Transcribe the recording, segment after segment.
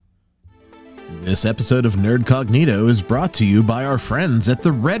This episode of Nerdcognito is brought to you by our friends at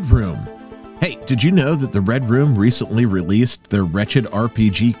the Red Room. Hey, did you know that the Red Room recently released their Wretched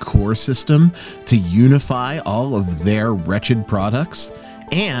RPG core system to unify all of their Wretched products?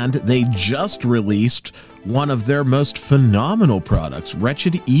 And they just released one of their most phenomenal products,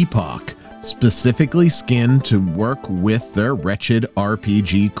 Wretched Epoch, specifically skinned to work with their Wretched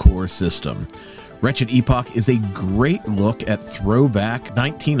RPG core system. Wretched Epoch is a great look at throwback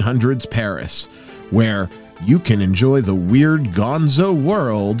 1900s Paris, where you can enjoy the weird gonzo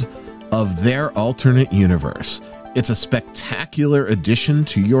world of their alternate universe. It's a spectacular addition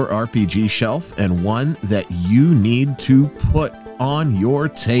to your RPG shelf and one that you need to put on your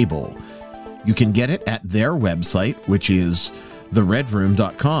table. You can get it at their website, which is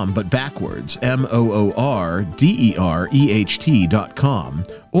theredroom.com, but backwards, MOORDEREHT.com,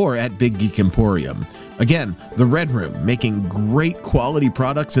 or at Big Geek Emporium. Again, the Red Room, making great quality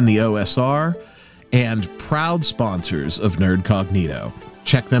products in the OSR and proud sponsors of Nerdcognito.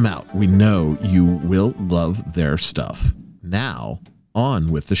 Check them out. We know you will love their stuff. Now, on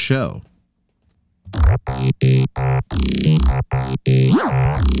with the show.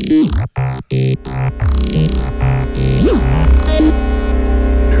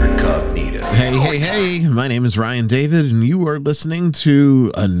 Nerdcognito. Hey, my name is Ryan David, and you are listening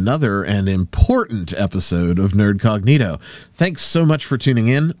to another and important episode of Nerdcognito. Thanks so much for tuning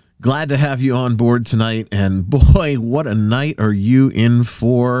in. Glad to have you on board tonight, and boy, what a night are you in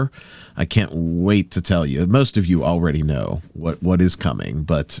for. I can't wait to tell you. Most of you already know what is coming,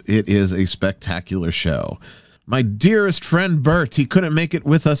 but it is a spectacular show. My dearest friend Bert, he couldn't make it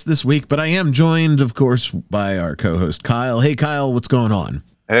with us this week, but I am joined, of course, by our co-host Kyle. Hey, Kyle, what's going on?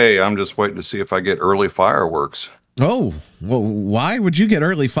 Hey, I'm just waiting to see if I get early fireworks. Oh, well, why would you get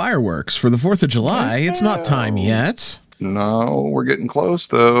early fireworks for the 4th of July? It's not time yet. No, we're getting close,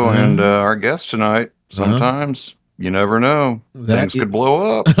 though, and our guest tonight, sometimes, you never know, things could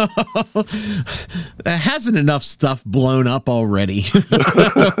blow up. Hasn't enough stuff blown up already?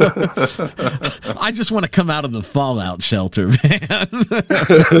 I just want to come out of the fallout shelter, man.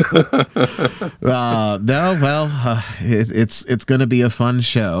 It's going to be a fun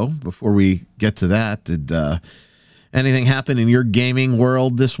show. Before we get to that, did anything happen in your gaming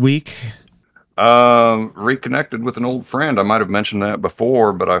world this week? Reconnected with an old friend. I might have mentioned that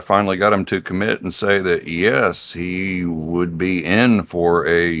before, but I finally got him to commit and say that yes, he would be in for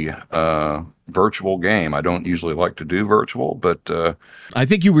a virtual game. I don't usually like to do virtual, but I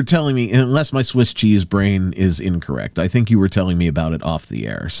think you were telling me, unless my Swiss cheese brain is incorrect, I think you were telling me about it off the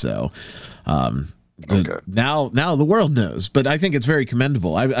air. So okay. Now the world knows, but I think it's very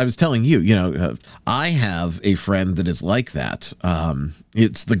commendable. I was telling you, I have a friend that is like that.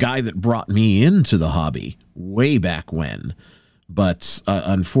 It's the guy that brought me into the hobby way back when, but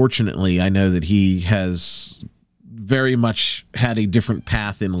unfortunately, I know that he has very much had a different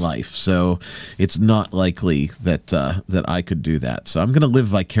path in life, so it's not likely that I could do that. So I'm going to live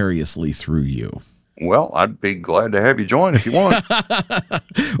vicariously through you. Well, I'd be glad to have you join if you want.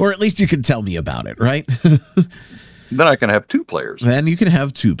 Or at least you can tell me about it, right? Then I can have two players. Then you can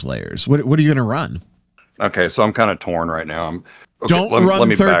have two players. What are you going to run? Okay, so I'm kind of torn right now. Don't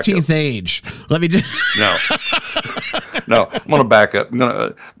run 13th Age. Let me just... No, I'm going to back up. I'm going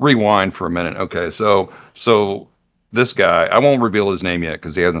to rewind for a minute. Okay, so this guy, I won't reveal his name yet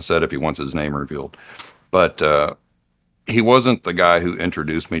because he hasn't said if he wants his name revealed. But he wasn't the guy who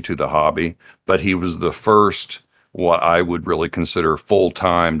introduced me to the hobby, but he was the first, what I would really consider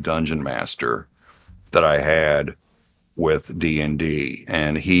full-time dungeon master that I had with D&D.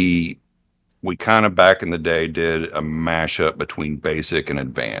 And we kind of back in the day did a mashup between basic and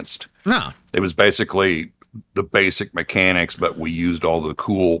advanced. Ah. It was basically the basic mechanics, but we used all the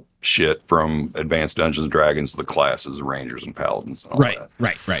cool shit from Advanced Dungeons and Dragons, the classes, Rangers and Paladins and all that.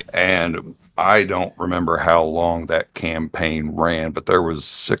 Right. And I don't remember how long that campaign ran, but there was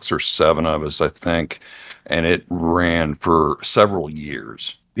 6 or 7 of us, I think, and it ran for several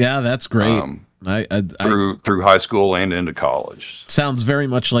years. Yeah, that's great. Through high school and into college. Sounds very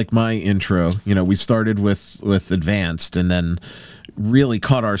much like my intro. We started with Advanced and then really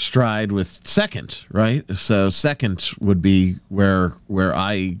caught our stride with Second, right? So Second would be where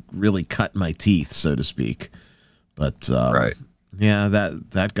I really cut my teeth, so to speak. But right. Yeah,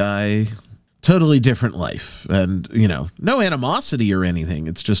 that guy, totally different life, and no animosity or anything.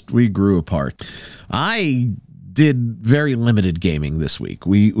 It's just we grew apart. I did very limited gaming this week.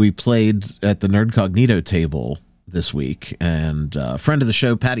 We played at the Nerdcognito table this week, and a friend of the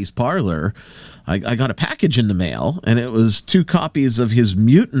show, Patty's Parlor, I got a package in the mail, and it was 2 copies of his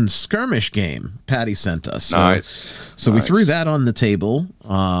Mutant Skirmish game Patty sent us. Nice. So we threw that on the table,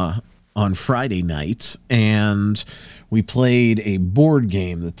 on Friday night, and we played a board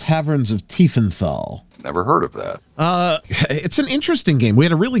game, The Taverns of Tiefenthal. Never heard of that. It's an interesting game. We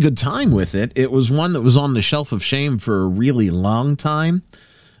had a really good time with it. It was one that was on the shelf of shame for a really long time,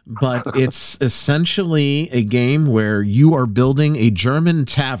 but it's essentially a game where you are building a German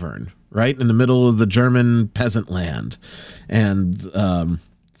tavern right in the middle of the German peasant land. And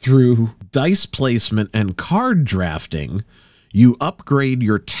through dice placement and card drafting, you upgrade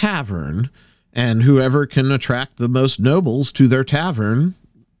your tavern, and whoever can attract the most nobles to their tavern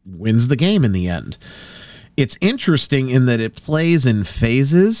wins the game in the end. It's interesting in that it plays in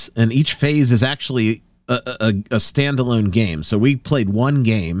phases, and each phase is actually a standalone game. So we played one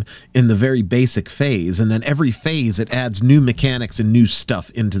game in the very basic phase, and then every phase it adds new mechanics and new stuff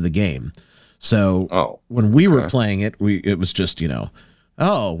into the game. So when we were playing it, it was just,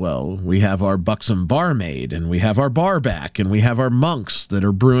 oh, well, we have our buxom barmaid, and we have our barback, and we have our monks that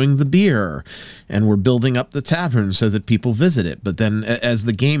are brewing the beer, and we're building up the tavern so that people visit it. But then as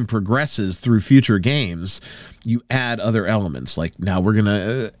the game progresses through future games, you add other elements. Like now we're going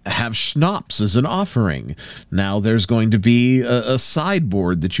to have schnapps as an offering. Now there's going to be a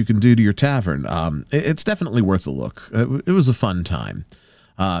sideboard that you can do to your tavern. It's definitely worth a look. It was a fun time.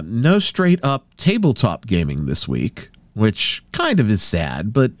 No straight up tabletop gaming this week, which kind of is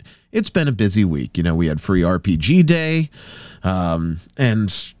sad, but it's been a busy week. We had free RPG day,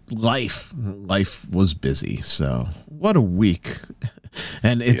 and life was busy. So what a week.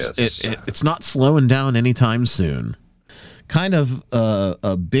 And it's not slowing down anytime soon. Kind of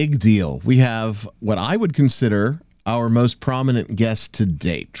a big deal. We have what I would consider our most prominent guest to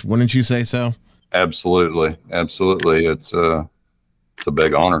date. Wouldn't you say so? Absolutely. It's a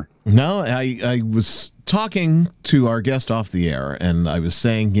big honor. No, I was talking to our guest off the air, and I was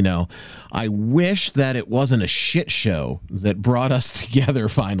saying, I wish that it wasn't a shit show that brought us together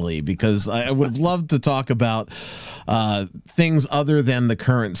finally, because I would have loved to talk about things other than the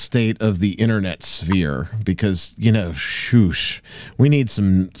current state of the internet sphere, because, shoosh, we need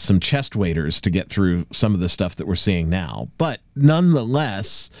some chest waders to get through some of the stuff that we're seeing now. But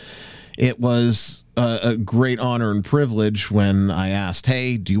nonetheless, it was a great honor and privilege when I asked,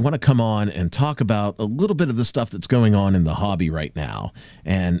 hey, do you want to come on and talk about a little bit of the stuff that's going on in the hobby right now?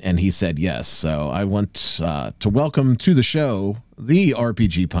 And he said yes. So I want to welcome to the show the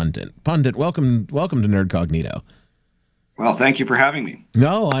RPG Pundit. Pundit, welcome to Nerdcognito. Well, thank you for having me.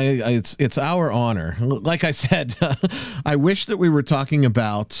 No, it's our honor. Like I said, I wish that we were talking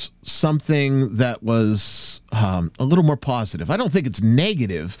about something that was a little more positive. I don't think it's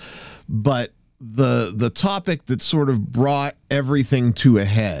negative, but the topic that sort of brought everything to a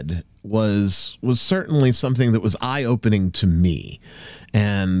head was certainly something that was eye-opening to me.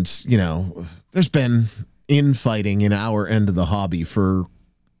 And, there's been infighting in our end of the hobby for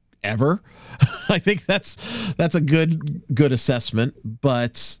ever. I think that's a good assessment,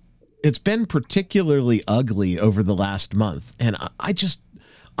 but it's been particularly ugly over the last month, and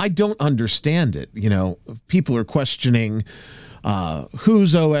I don't understand it. People are questioning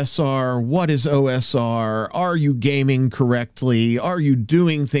who's OSR, what is OSR, are you gaming correctly, are you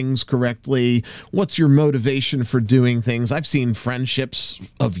doing things correctly, what's your motivation for doing things. I've seen friendships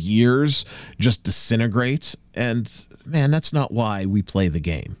of years just disintegrate, and man, that's not why we play the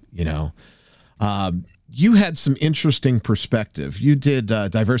game. You had some interesting perspective. You did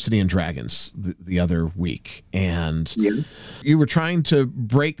Diversity and Dragons the other week, and you were trying to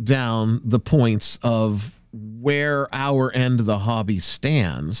break down the points of where our end of the hobby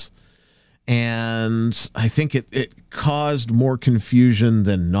stands, and I think it caused more confusion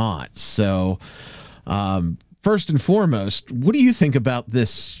than not. So first and foremost, what do you think about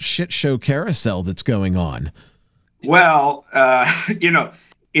this shit show carousel that's going on? Well,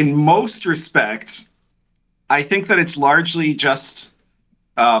 in most respects, I think that it's largely just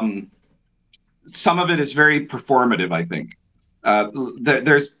some of it is very performative, I think.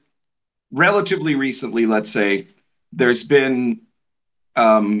 There's relatively recently, let's say, there's been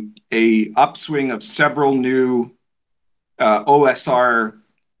a upswing of several new OSR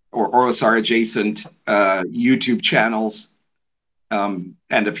or OSR adjacent YouTube channels, and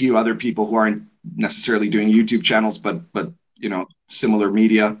a few other people who aren't necessarily doing YouTube channels, but similar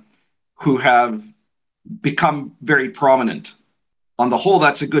media, who have become very prominent. On the whole,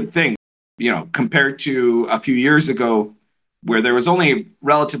 that's a good thing, compared to a few years ago, where there was only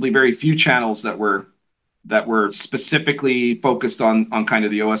relatively very few channels that were specifically focused on kind of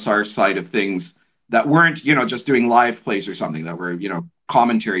the OSR side of things, that weren't just doing live plays or something, that were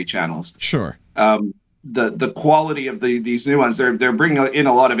commentary channels. Sure. The quality of these new ones, they're bringing in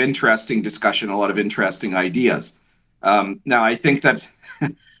a lot of interesting discussion, a lot of interesting ideas. Now, I think that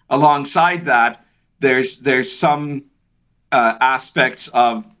alongside that, there's some aspects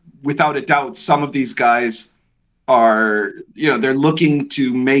of, without a doubt, some of these guys are, they're looking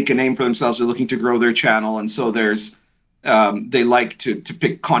to make a name for themselves. They're looking to grow their channel, and so they like to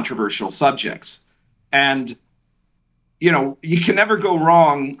pick controversial subjects, and you can never go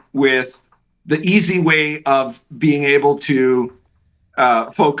wrong with the easy way of being able to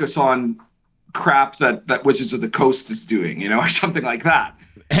focus on crap that Wizards of the Coast is doing, or something like that.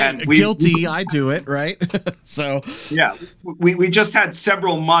 And guilty, I do it, right? So yeah, we just had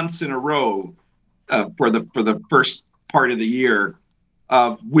several months in a row for the first part of the year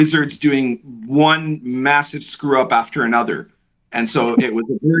of Wizards doing one massive screw up after another. And so it was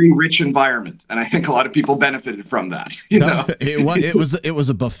a very rich environment, and I think a lot of people benefited from that. It was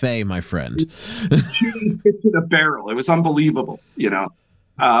a buffet, my friend. Shooting fish in a barrel. It was unbelievable,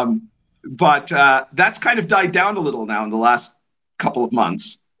 But that's kind of died down a little now in the last couple of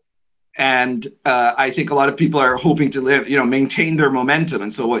months, and I think a lot of people are hoping to maintain their momentum.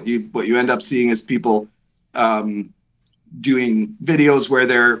 And so what you end up seeing is people doing videos where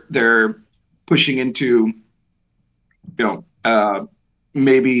they're pushing into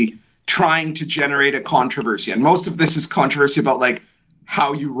maybe trying to generate a controversy, and most of this is controversy about like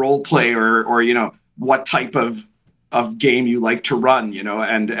how you role play or what type of game you like to run,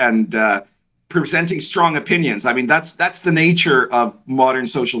 and presenting strong opinions. I mean, that's the nature of modern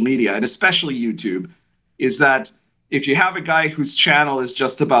social media, and especially YouTube, is that if you have a guy whose channel is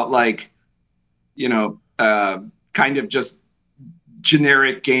just about like kind of just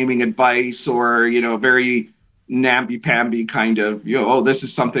generic gaming advice, or very namby-pamby kind of, this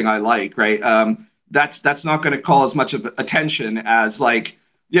is something I like, right? That's not going to call as much of attention as like,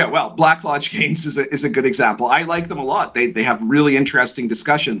 Black Lodge Games is a good example. I like them a lot. They have really interesting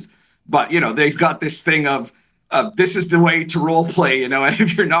discussions, but they've got this thing of this is the way to role play, and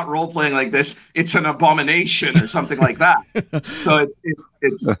if you're not role playing like this, it's an abomination or something like that. So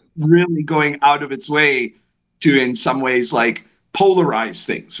it's really going out of its way to, in some ways, like polarize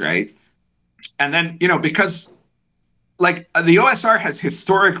things, right? And then because like the OSR has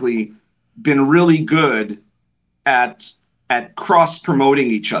historically been really good at cross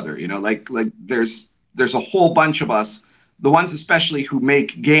promoting each other, like there's a whole bunch of us, the ones especially who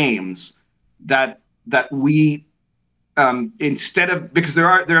make games that we instead of, because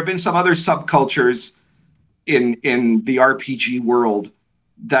there have been some other subcultures in the RPG world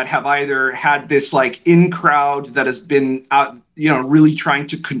that have either had this like in crowd that has been out, really trying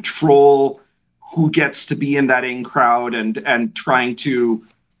to control who gets to be in that in crowd, and trying to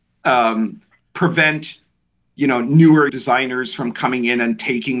prevent newer designers from coming in and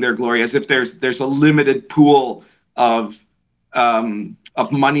taking their glory, as if there's a limited pool of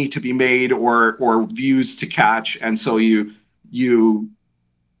money to be made or views to catch, and so you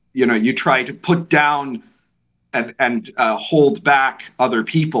try to put down and hold back other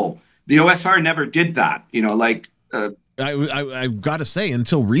people. The OSR never did that, I've got to say,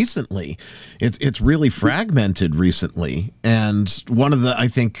 until recently, it's really fragmented recently. And one of the, I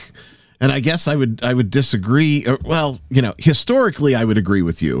think, and I guess I would disagree. Well, historically, I would agree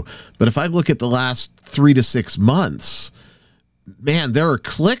with you. But if I look at the last 3 to 6 months, man, there are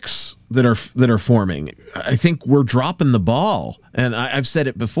cliques that are forming. I think we're dropping the ball. And I've said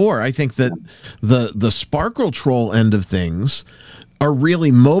it before. I think that the Sparkle Troll end of things are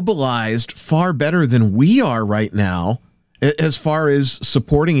really mobilized far better than we are right now, as far as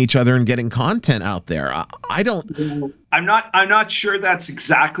supporting each other and getting content out there. I'm not sure that's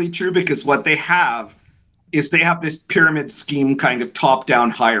exactly true, because what they have is they have this pyramid scheme kind of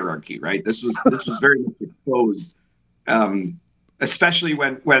top-down hierarchy, right? This was very much exposed, especially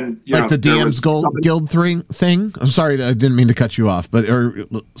when like the DM's Guild thing. I'm sorry, I didn't mean to cut you off, but or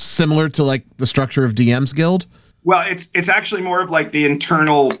similar to like the structure of DM's Guild. Well, it's actually more of like the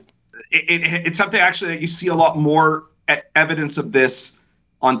internal. It's something actually that you see a lot more evidence of this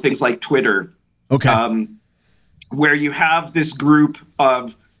on things like Twitter. Okay. Where you have this group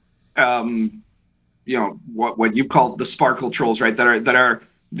of, what you call the Sparkle Trolls, right? That are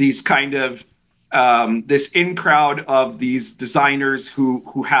these kind of this in crowd of these designers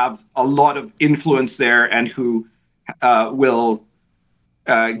who have a lot of influence there, and who will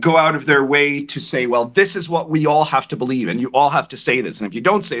go out of their way to say, well, this is what we all have to believe, and you all have to say this, and if you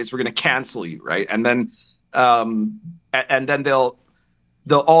don't say this, we're going to cancel you, right? And then they'll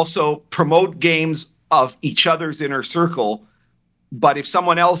also promote games of each other's inner circle. But if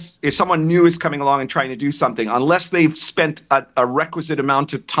someone new is coming along and trying to do something, unless they've spent a requisite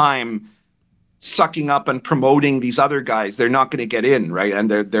amount of time sucking up and promoting these other guys, they're not going to get in, right? And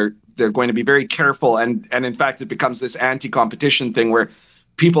they're going to be very careful. And in fact, it becomes this anti-competition thing where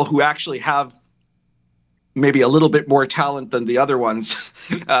people who actually have maybe a little bit more talent than the other ones,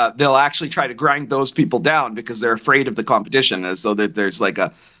 they'll actually try to grind those people down because they're afraid of the competition, as though that there's like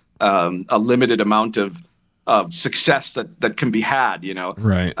a limited amount of success that can be had, you know.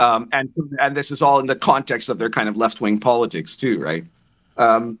 Right. And this is all in the context of their kind of left-wing politics too, right?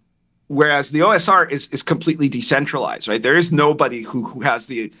 Whereas the OSR is completely decentralized, right? There is nobody who has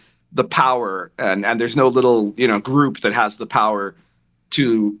the power, and there's no little, you know, group that has the power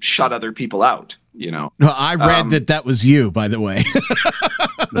to shut other people out, you know. No, I read that was you, by the way.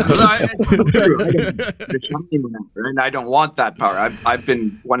 And I don't want that power. I've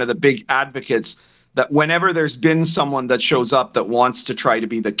been one of the big advocates that whenever there's been someone that shows up that wants to try to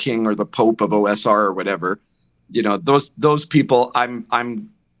be the king or the pope of OSR or whatever, you know, those people, I'm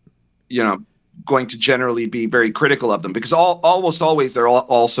you know, going to generally be very critical of them, because almost always they're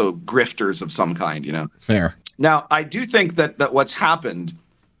also grifters of some kind, you know. Fair. Now, I do think that what's happened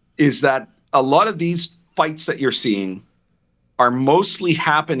is that a lot of these fights that you're seeing are mostly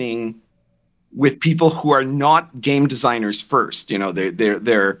happening with people who are not game designers first. You know,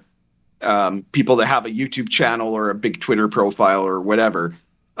 they're people that have a YouTube channel or a big Twitter profile or whatever,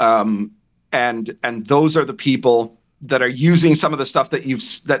 and those are the people that are using some of the stuff that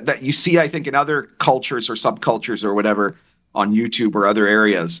that you see, I think, in other cultures or subcultures or whatever on YouTube or other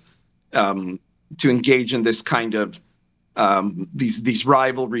areas, to engage in this kind of these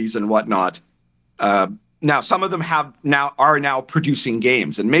rivalries and whatnot. Now, some of them are now producing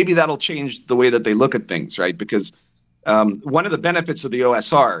games, and maybe that'll change the way that they look at things, right? Because one of the benefits of the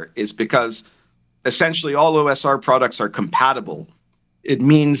OSR is because essentially all OSR products are compatible. It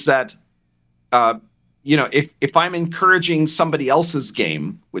means that you know, if I'm encouraging somebody else's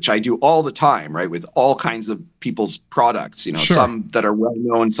game, which I do all the time, right, with all kinds of people's products, you know, Sure. Some that are well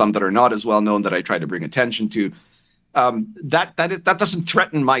known, some that are not as well known that I try to bring attention to, that doesn't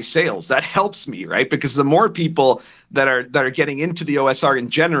threaten my sales. That helps me, right? Because the more people that are getting into the OSR in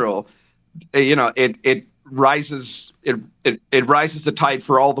general, you know, it rises the tide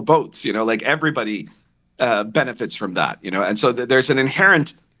for all the boats. You know, like everybody benefits from that. You know, and so there's an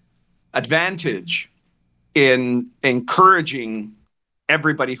inherent advantage in encouraging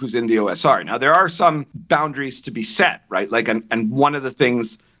everybody who's in the OSR. Now, there are some boundaries to be set, right? Like, and one of the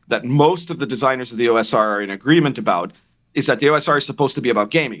things that most of the designers of the OSR are in agreement about is that the OSR is supposed to be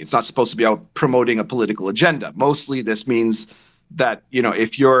about gaming. It's not supposed to be about promoting a political agenda. Mostly this means that, you know,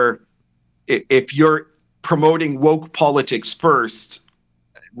 if you're promoting woke politics first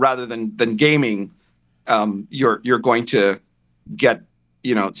rather than gaming, you're going to get,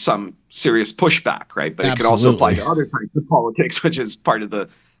 you know, some serious pushback, right? But It can also apply to other types of politics, which is part of the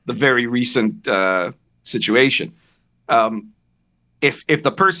very recent situation. If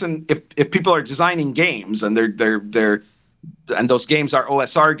people are designing games and and those games are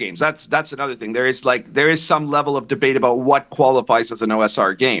OSR games, that's another thing. There is some level of debate about what qualifies as an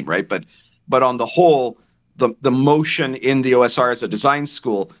OSR game, right? But on the whole, the motion in the OSR as a design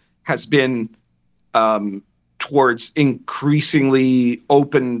school has been towards being increasingly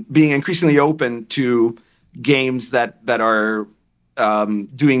open to games that are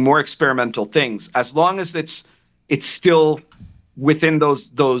doing more experimental things, as long as it's still within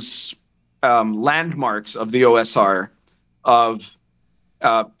those landmarks of the OSR of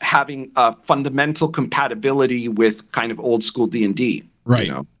having a fundamental compatibility with kind of old school D&D. Right.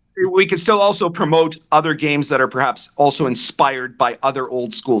 You know? We can still also promote other games that are perhaps also inspired by other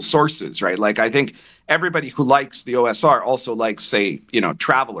old school sources, right? Like, I think everybody who likes the OSR also likes, say, you know,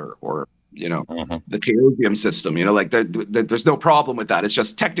 Traveller or, you know, the Chaosium system, you know, like there's no problem with that. It's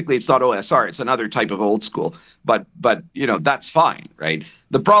just technically it's not OSR, it's another type of old school, but you know, that's fine, right?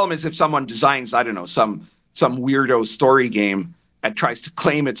 The problem is if someone designs, I don't know, some weirdo story game and tries to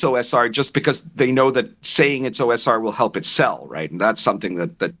claim it's OSR just because they know that saying it's OSR will help it sell, right? And that's something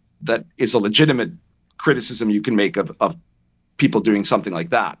that is a legitimate criticism you can make of people doing something like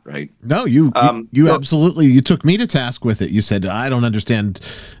that, right? No, you absolutely, you took me to task with it. You said, I don't understand.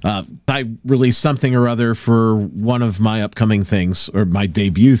 I released something or other for one of my upcoming things, or my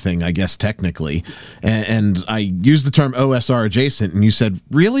debut thing, I guess, technically. And I used the term OSR adjacent, and you said,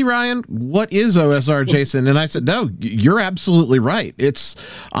 really, Ryan? What is OSR adjacent? And I said, no, you're absolutely right.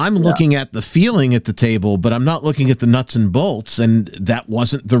 I'm looking at the feeling at the table, but I'm not looking at the nuts and bolts, and that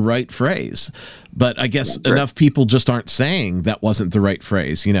wasn't the right phrase. But I guess enough people just aren't saying that wasn't the right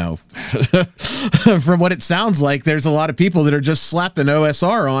phrase, you know. From what it sounds like, there's a lot of people that are just slapping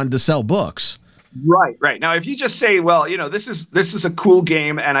OSR on to sell books. Right. Now, if you just say, well, you know, this is a cool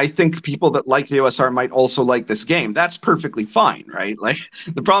game, and I think people that like the OSR might also like this game, that's perfectly fine, right? Like,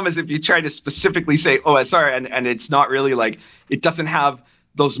 the problem is if you try to specifically say OSR and it's not really, like, it doesn't have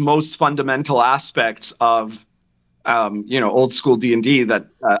those most fundamental aspects of old school D&D that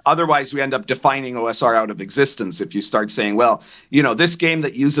otherwise we end up defining OSR out of existence if you start saying, well, this game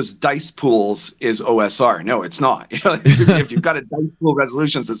that uses dice pools is OSR. No, it's not. If you've got a dice pool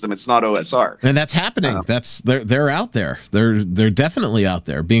resolution system, it's not OSR. And that's happening. They're out there. They're definitely out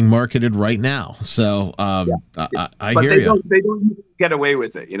there being marketed right now. So I hear you. They don't get away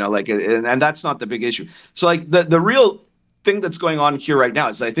with it, and that's not the big issue. So like the real thing that's going on here right now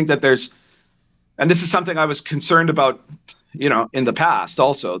is I think that there's, and this is something I was concerned about, in the past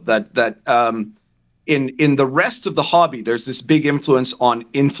also, that in the rest of the hobby, there's this big influence on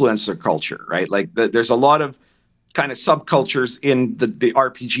influencer culture, right? Like there's a lot of kind of subcultures in the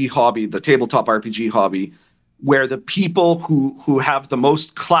RPG hobby, the tabletop RPG hobby, where the people who have the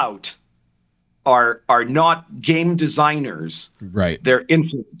most clout are not game designers, right? They're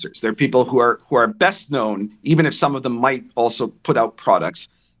influencers. They're people who are best known, even if some of them might also put out products.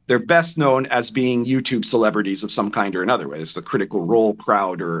 They're best known as being YouTube celebrities of some kind or another, whether it's the Critical Role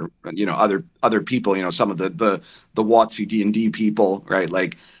crowd or other people, some of the WotC D&D people, right?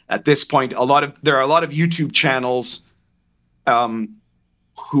 Like at this point, there are a lot of YouTube channels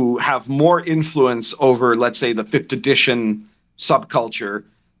who have more influence over, let's say, the 5th edition subculture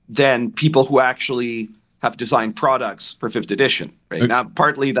than people who actually have designed products for 5th edition, right? Now,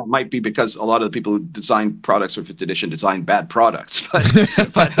 partly that might be because a lot of the people who design products for 5th edition design bad products,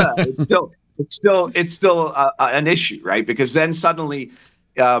 but it's still an issue, right? Because then suddenly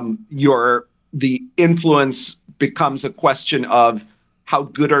the influence becomes a question of how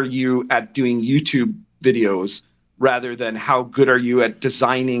good are you at doing YouTube videos rather than how good are you at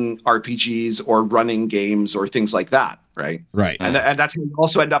designing RPGs or running games or things like that, right? Right. And that's going to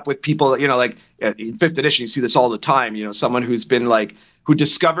also end up with people, like in 5th edition, you see this all the time, someone who's been who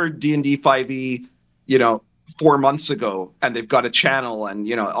discovered D&D 5e, 4 months ago, and they've got a channel,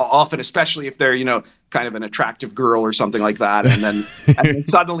 and, often, especially if they're, kind of an attractive girl or something like that. And then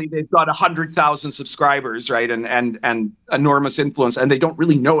suddenly they've got 100,000 subscribers, right? And enormous influence, and they don't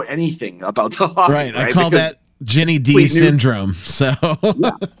really know anything about the hobby. Right. I call that Jenny D syndrome. So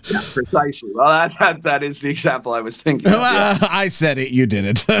yeah, precisely. Well, that is the example I was thinking of. Yeah. I said it, you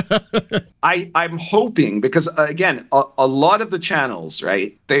didn't. I'm hoping, because again, a lot of the channels,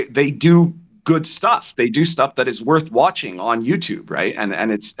 right, they do good stuff. They do stuff that is worth watching on YouTube, right?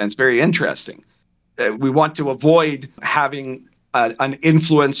 And it's very interesting. We want to avoid having an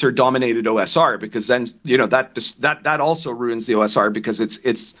influencer dominated OSR, because then that also ruins the OSR, because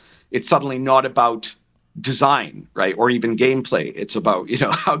it's suddenly not about design, right, or even gameplay. It's about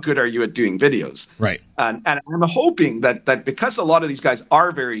how good are you at doing videos, right? And I'm hoping that because a lot of these guys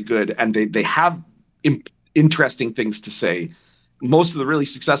are very good and they have interesting things to say, most of the really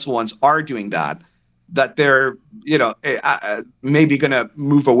successful ones are doing that they're maybe going to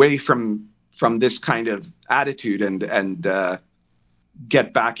move away from this kind of attitude and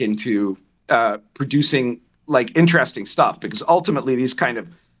get back into producing interesting stuff, because ultimately these kind of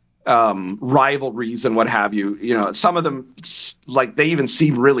rivalries and what have you, some of them they even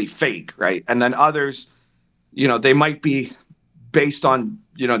seem really fake, right? And then others, they might be based on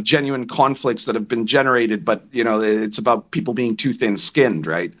genuine conflicts that have been generated, but it's about people being too thin-skinned,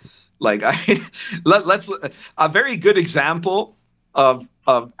 right? Let's a very good example of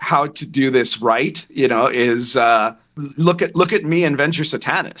how to do this right, is look at me and Venture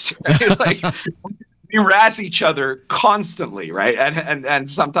Satanis, right? We razz each other constantly, right? And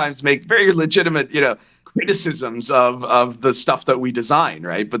sometimes make very legitimate, criticisms of the stuff that we design,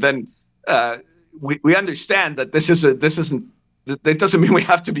 right? But then we understand that that doesn't mean we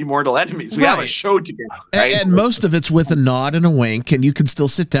have to be mortal enemies. We have a show together, right? And most of it's with a nod and a wink, and you can still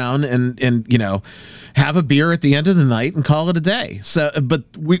sit down and have a beer at the end of the night and call it a day. So, but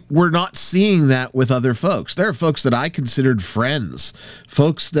we're not seeing that with other folks. There are folks that I considered friends,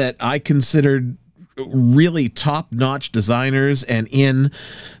 folks that I considered really top-notch designers, and in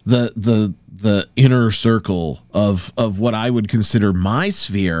the inner circle of what I would consider my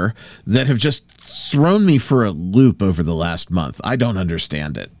sphere, that have just thrown me for a loop over the last month. I don't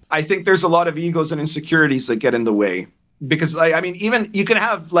understand it. I think there's a lot of egos and insecurities that get in the way, because even you can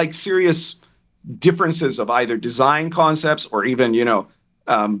have serious differences of either design concepts or even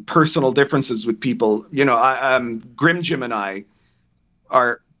personal differences with people. Grim Jim and I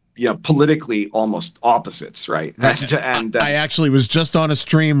are politically almost opposites, right? And I actually was just on a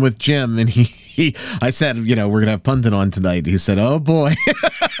stream with Jim, and I said, we're gonna have Pundit on tonight. He said, "Oh boy."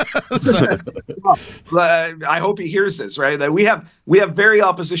 I hope he hears this, right? That we have very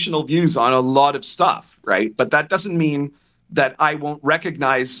oppositional views on a lot of stuff, right? But that doesn't mean that I won't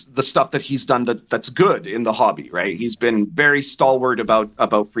recognize the stuff that he's done that's good in the hobby, right? He's been very stalwart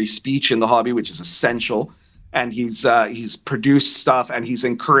about free speech in the hobby, which is essential. And he's produced stuff and he's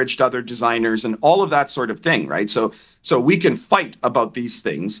encouraged other designers and all of that sort of thing, right? So we can fight about these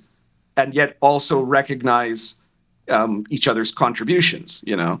things and yet also recognize each other's contributions,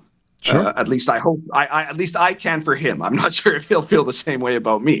 you know. Sure. At least I hope at least I can for him. I'm not sure if he'll feel the same way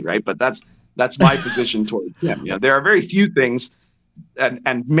about me, right? But that's my position towards him. You know, there are very few things,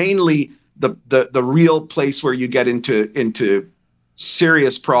 and mainly the real place where you get into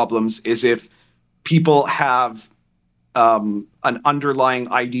serious problems is if people have an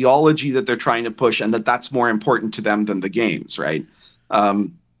underlying ideology that they're trying to push, and that's more important to them than the games, right?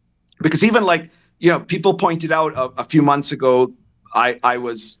 Because even like, you know, people pointed out a few months ago, I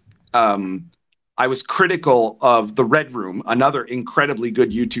was critical of the Red Room, another incredibly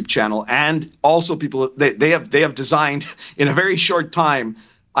good YouTube channel, and also people they have designed in a very short time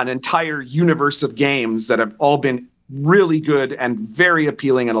an entire universe of games that have all been really good and very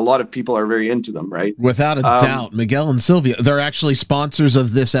appealing, and a lot of people are very into them, right? Without a doubt, Miguel and Sylvia, they're actually sponsors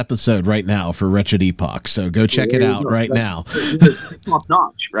of this episode right now for Wretched Epoch. So go check it out right now. Top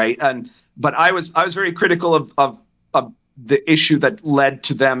notch, right? But I was very critical of the issue that led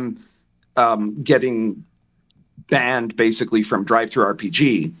to them getting banned basically from Drive-Thru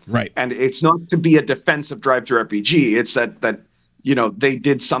RPG. Right. And it's not to be a defense of Drive-Thru RPG. It's that you know, they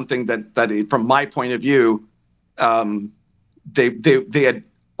did something that from my point of view, they had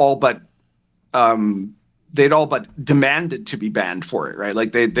all but they'd all but demanded to be banned for it, right?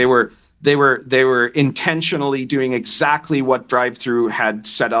 Like they were intentionally doing exactly what Drive-Thru had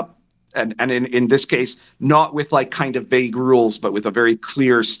set up, and in this case, not with like kind of vague rules, but with a very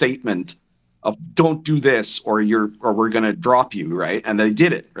clear statement of don't do this or we're going to drop you, right? And they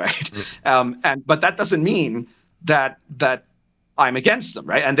did it, right? But that doesn't mean that I'm against them,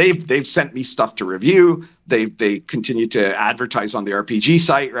 right? And they've sent me stuff to review. They continue to advertise on the RPG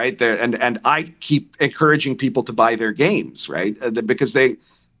site, right? And I keep encouraging people to buy their games, right? Because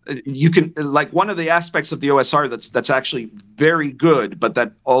you can, like, one of the aspects of the OSR that's actually very good, but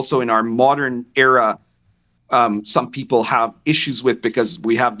that also in our modern era, some people have issues with, because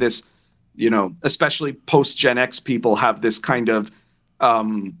we have this, you know, especially post Gen X people have this kind of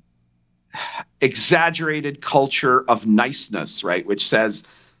exaggerated culture of niceness, right? Which says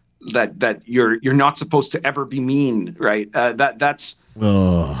that you're not supposed to ever be mean, right? That's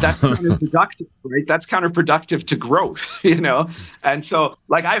counterproductive, right? That's counterproductive to growth, you know? And so,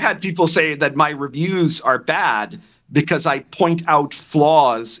 like, I've had people say that my reviews are bad because I point out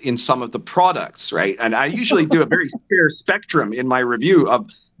flaws in some of the products, right? And I usually do a very fair spectrum in my review of,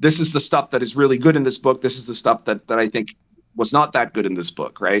 this is the stuff that is really good in this book, this is the stuff that I think was not that good in this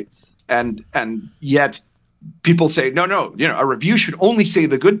book, right? And yet people say, no, you know, a review should only say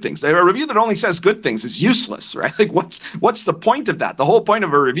the good things. A review that only says good things is useless, right? Like, what's the point of that? The whole point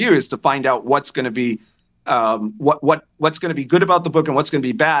of a review is to find out what's going to be what's going to be good about the book and what's going to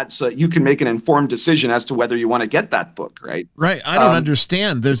be bad, so that you can make an informed decision as to whether you want to get that book, right? Right. I don't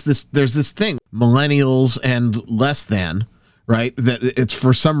understand. There's this thing, millennials and less than, right? That it's,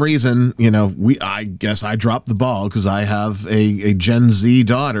 for some reason, you know, I guess I dropped the ball because I have a Gen Z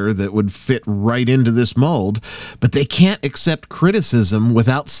daughter that would fit right into this mold, but they can't accept criticism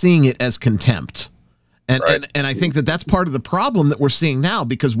without seeing it as contempt. And, right. and I think that's part of the problem that we're seeing now,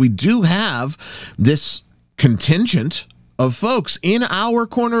 because we do have this contingent of folks in our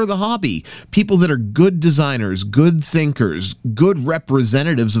corner of the hobby, people that are good designers, good thinkers, good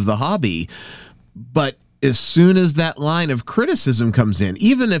representatives of the hobby, but as soon as that line of criticism comes in,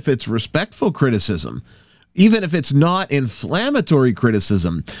 even if it's respectful criticism, even if it's not inflammatory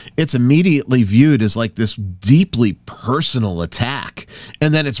criticism, it's immediately viewed as like this deeply personal attack.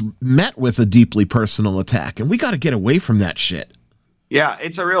 And then it's met with a deeply personal attack. And we got to get away from that shit. Yeah,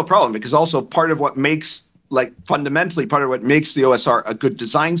 it's a real problem, because also part of what makes, like, fundamentally part of what makes the OSR a good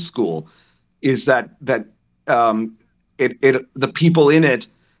design school is that the people in it,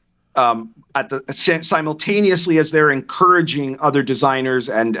 simultaneously as they're encouraging other designers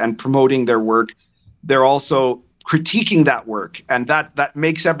and promoting their work, they're also critiquing that work, and that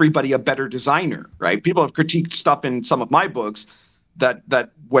makes everybody a better designer, right? People have critiqued stuff in some of my books that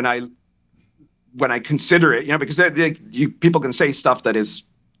when I consider it, you know, because people can say stuff that is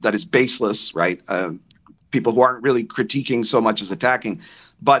baseless, right? People who aren't really critiquing so much as attacking,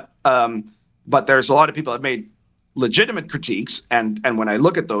 but there's a lot of people that made legitimate critiques, and when I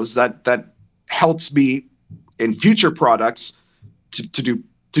look at those, that helps me in future products to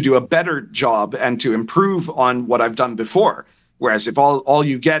do a better job and to improve on what I've done before. Whereas if all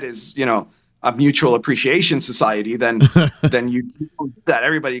you get is, you know, a mutual appreciation society, then that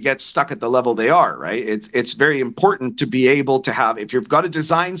everybody gets stuck at the level they are, right? It's very important to be able to have, if you've got a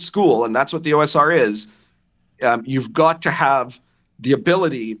design school, and that's what the OSR is, you've got to have the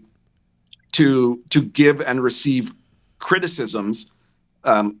ability to give and receive criticisms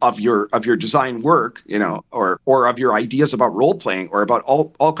of your design work, or of your ideas about role playing, or about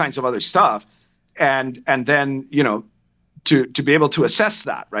all kinds of other stuff, and then to be able to assess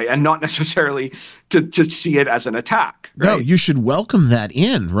that, right, and not necessarily to see it as an attack. Right? No, you should welcome that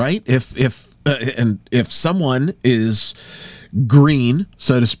in, right? If someone is green,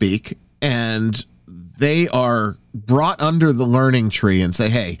 so to speak, and they are brought under the learning tree and say,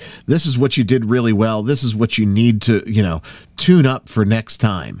 hey, this is what you did really well. This is what you need to, tune up for next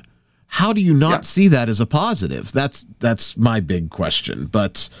time. How do you not see that as a positive? That's my big question.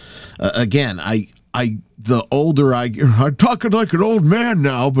 But again, the older I'm talking like an old man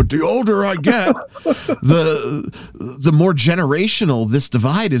now, but the older I get, the more generational this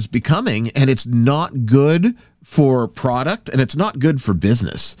divide is becoming, and it's not good for product, and it's not good for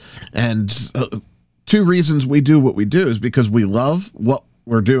business. And two reasons we do what we do is because we love what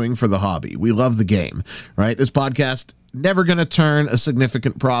we're doing for the hobby. We love the game, right? This podcast never going to turn a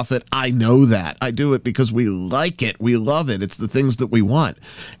significant profit. I know that. I do it because we like it. We love it. It's the things that we want.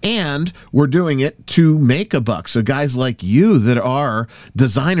 And we're doing it to make a buck. So guys like you that are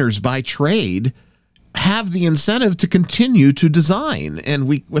designers by trade have the incentive to continue to design. And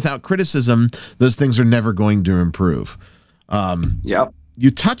without criticism, those things are never going to improve.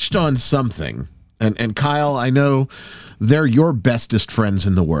 You touched on something. And Kyle, I know they're your bestest friends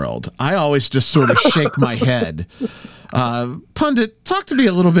in the world. I always just sort of shake my head. Pundit, talk to me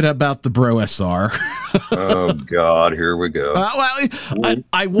a little bit about the Bro SR. Oh, God, here we go.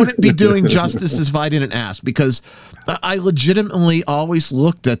 I wouldn't be doing justice if I didn't ask, because I legitimately always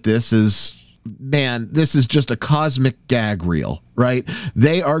looked at this as, man, this is just a cosmic gag reel, right?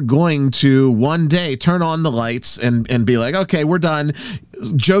 They are going to one day turn on the lights and be like, okay, we're done.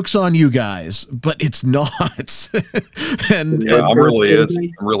 Joke's on you guys, but it's not. I'm really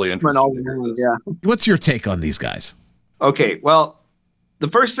interested. Yeah. What's your take on these guys? Okay, well, the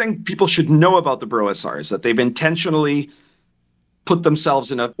first thing people should know about the Bro SR is that they've intentionally put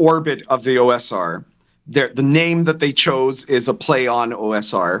themselves in an orbit of the OSR. The name that they chose is a play on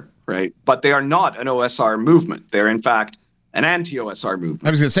OSR, right? But they are not an OSR movement. They're, in fact, an anti-OSR movement. I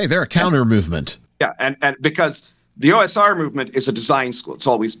was going to say they're a counter movement. Yeah, and because the OSR movement is a design school. It's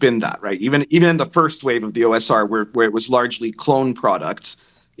always been that, right? Even in the first wave of the OSR, where it was largely clone products,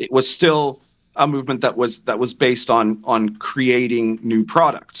 it was still a movement that was based on creating new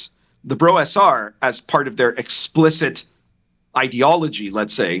products. The Bro SR, as part of their explicit ideology,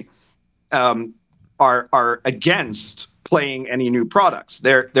 let's say, are against playing any new products.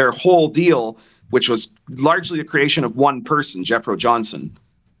 Their whole deal, which was largely the creation of one person, Jeffro Johnson,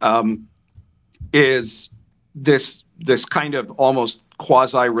 is this kind of almost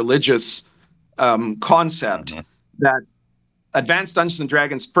quasi-religious concept that Advanced Dungeons and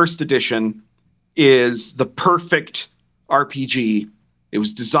Dragons First Edition is the perfect RPG. It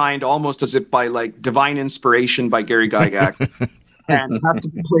was designed almost as if by like divine inspiration by Gary Gygax, and it has to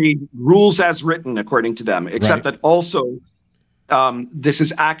be played rules as written according to them. Except that also, this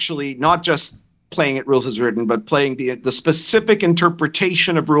is actually not just playing it rules as written, but playing the specific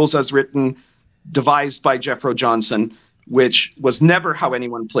interpretation of rules as written, devised by Jeffro Johnson, which was never how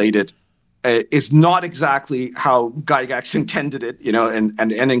anyone played it. Is not exactly how Gygax intended it,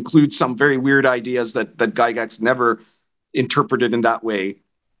 and includes some very weird ideas that Gygax never interpreted in that way.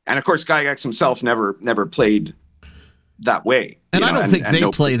 And of course, Gygax himself never played that way. And I don't think they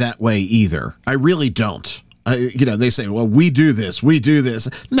play that way either. I really don't. They say, well, we do this.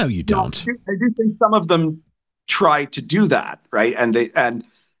 No, you don't. No, I do think some of them try to do that, right? And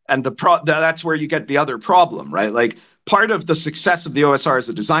that's where you get the other problem, right? Like, part of the success of the OSR as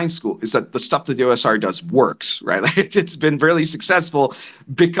a design school is that the stuff that the OSR does works, right? Like, it's been really successful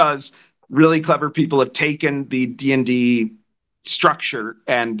because really clever people have taken the D&D structure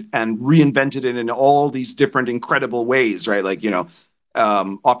and reinvented it in all these different incredible ways, right? Like,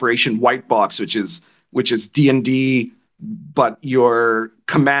 Operation White Box, which is D&D, but your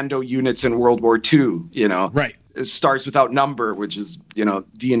commando units in World War II, right? Stars Without Number, which is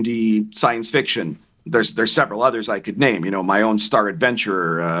D&D science fiction. There's several others I could name. My Own Star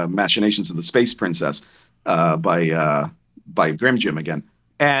Adventurer, Machinations of the Space Princess, by Grim Jim again,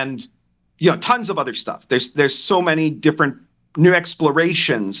 and tons of other stuff. There's so many different new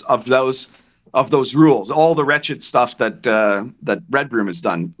explorations of those rules. All the wretched stuff that Red Room has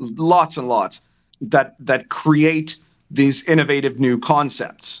done, lots and lots, that create these innovative new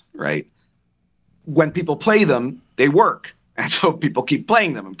concepts, right? when people play them, they work, and so people keep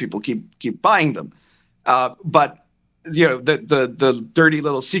playing them, and people keep buying them. But the dirty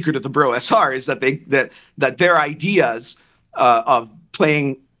little secret of the Bro SR is that their ideas of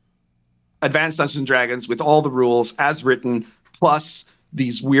playing Advanced Dungeons and Dragons with all the rules as written, plus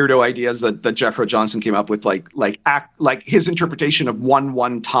these weirdo ideas that Jeffro Johnson came up with, like his interpretation of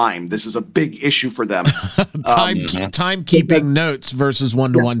 1-1 time. This is a big issue for them. Timekeeping notes versus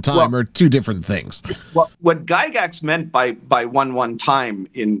 1-to-1 time are two different things. What Gygax meant by 1-1 time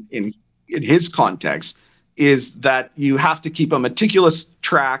in his context is that you have to keep a meticulous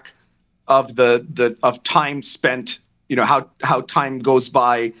track of of time spent, how time goes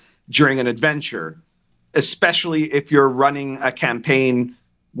by during an adventure, especially if you're running a campaign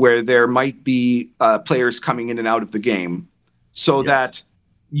where there might be players coming in and out of the game, so that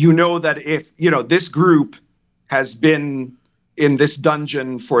that if this group has been in this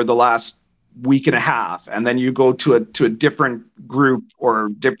dungeon for the last week and a half, and then you go to a different group or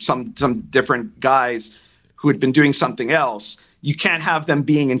some different guys who had been doing something else, you can't have them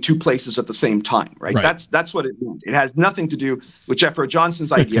being in two places at the same time, right? That's what it meant. It has nothing to do with Jeffro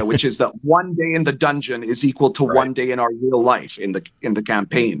Johnson's idea, which is that one day in the dungeon is equal to one day in our real life in the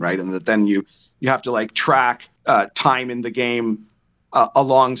campaign, right? And that then you have to like track time in the game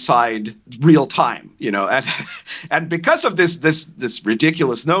alongside real time, and because of this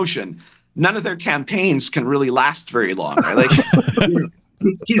ridiculous notion, none of their campaigns can really last very long, right? Like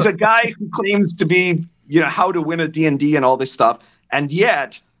he's a guy who claims to be how to win a D&D and all this stuff, and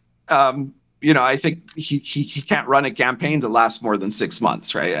yet I think he can't run a campaign that lasts more than 6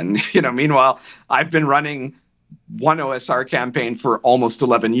 months, right? And meanwhile, I've been running one OSR campaign for almost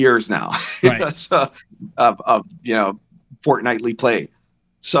 11 years now, right. So, of fortnightly play.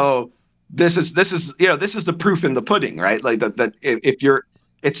 So this is the proof in the pudding, right? Like that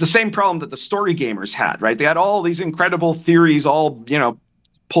it's the same problem that the story gamers had, right? They had all these incredible theories, all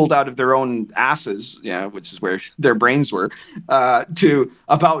pulled out of their own asses, which is where their brains were,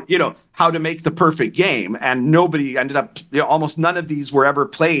 about how to make the perfect game, and nobody ended up. Almost none of these were ever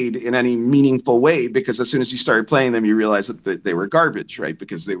played in any meaningful way, because as soon as you started playing them, you realized that they were garbage, right?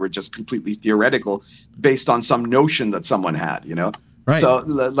 Because they were just completely theoretical, based on some notion that someone had, Right. So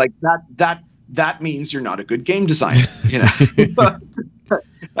like that means you're not a good game designer, The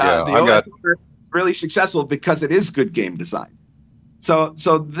OSR is really successful because it is good game design. So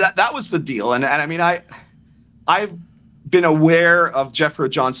that was the deal, and I mean I've been aware of Jeffro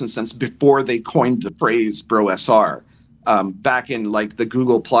Johnson since before they coined the phrase Bro SR, back in like the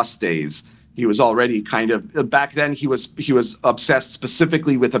Google Plus days. He was already kind of back then. He was obsessed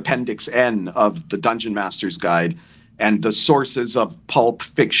specifically with Appendix N of the Dungeon Master's Guide and the sources of pulp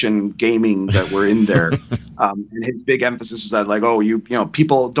fiction gaming that were in there. And his big emphasis was that, like,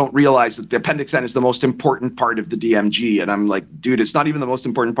 people don't realize that the Appendix N is the most important part of the DMG. And I'm like, dude, it's not even the most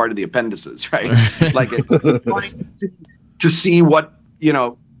important part of the appendices, right? Like, it's fine to see what,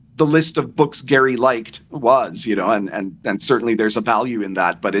 the list of books Gary liked was, and certainly there's a value in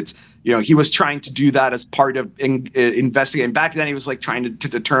that. But it's, he was trying to do that as part of investigating. Back then, he was like trying to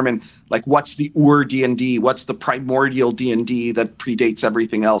determine like what's the Ur D&D, what's the primordial D&D that predates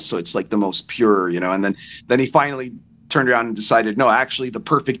everything else, so it's like the most pure, And then he finally turned around and decided, no, actually, the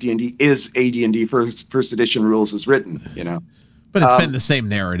perfect D&D is AD&D first edition rules as written, But it's been the same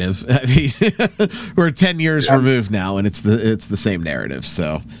narrative. I mean, we're 10 years removed now, and it's the same narrative.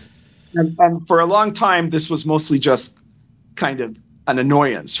 So, and for a long time, this was mostly just kind of an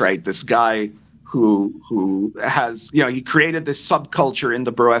annoyance, right? This guy who has, he created this subculture in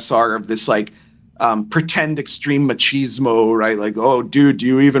the Bro SR of this like pretend extreme machismo, right? Like, oh, dude, do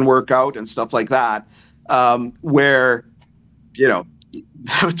you even work out and stuff like that? Where,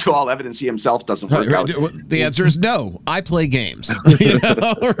 to all evidence, he himself doesn't work out. The answer is no. I play games,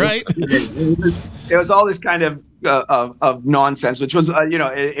 right? It was all this kind of nonsense, which was,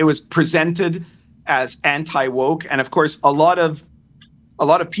 it was presented as anti-woke, and of course, a lot of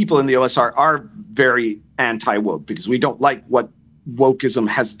people in the OSR are very anti-woke because we don't like what wokeism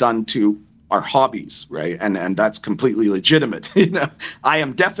has done to our hobbies, right? And that's completely legitimate. I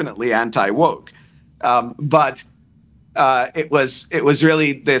am definitely anti-woke, but it was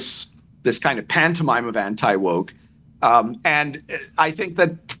really this kind of pantomime of anti-woke, and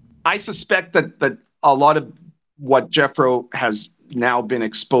I suspect that a lot of what Jeffro has now been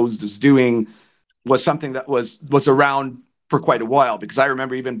exposed as doing was something that was around for quite a while, because I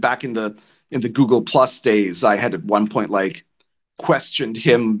remember even back in the Google Plus days, I had at one point like questioned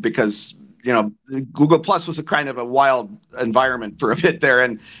him because Google Plus was a kind of a wild environment for a bit there,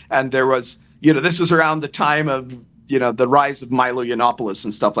 and there was this was around the time of the rise of Milo Yiannopoulos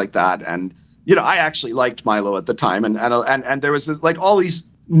and stuff like that, and I actually liked Milo at the time, and there was like all these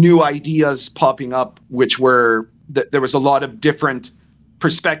new ideas popping up, which were that there was a lot of different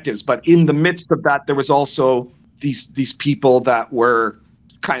perspectives, but in the midst of that, there was also these people that were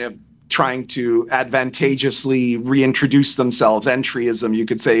kind of trying to advantageously reintroduce themselves, entryism, you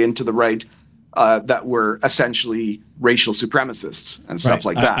could say, into the right, that were essentially racial supremacists and stuff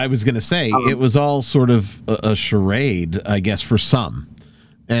like that. I was going to say it was all sort of a charade, I guess, for some.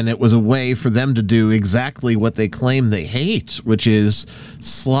 And it was a way for them to do exactly what they claim they hate, which is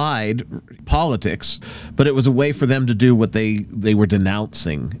slide politics. But it was a way for them to do what they were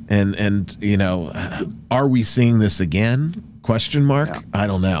denouncing. And are we seeing this again? Question mark. Yeah. I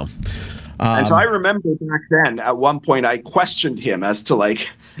don't know. And so I remember back then, at one point, I questioned him as to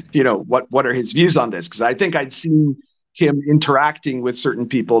what are his views on this? Because I think I'd seen him interacting with certain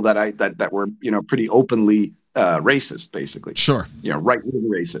people that were pretty openly racist, basically. Sure. Right-wing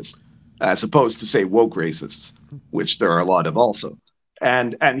racist, as opposed to, say, woke racists, which there are a lot of also.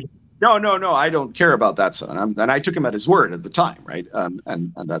 And no, I don't care about that son. And I took him at his word at the time, right?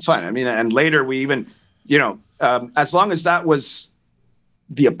 And that's fine. I mean, and later we even, as long as that was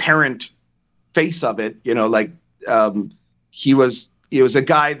the apparent face of it, he was a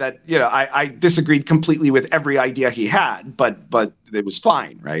guy that, I disagreed completely with every idea he had, but it was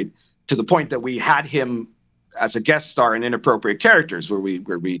fine, right? To the point that we had him as a guest star in Inappropriate Characters, where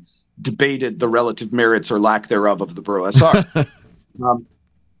we debated the relative merits or lack thereof of the Bro SR.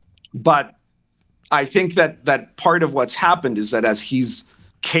 But I think that part of what's happened is that as he's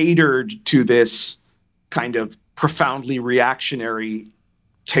catered to this kind of profoundly reactionary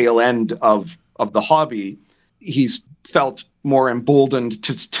tail end of the hobby, he's felt more emboldened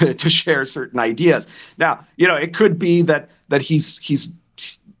to share certain ideas. Now, it could be that he's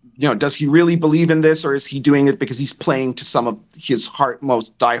does he really believe in this, or is he doing it because he's playing to some of his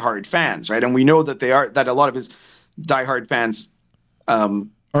most diehard fans, right? And we know that a lot of his diehard fans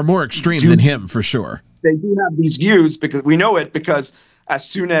are more extreme than him, for sure. They do have these views because we know it, because as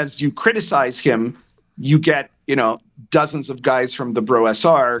soon as you criticize him, you get dozens of guys from the Bro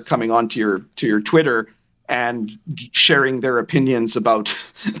SR coming onto your Twitter and sharing their opinions about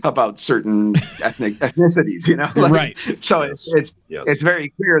certain ethnicities, right. So it's very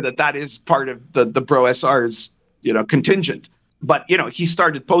clear that is part of the Bro SR's, contingent. But, he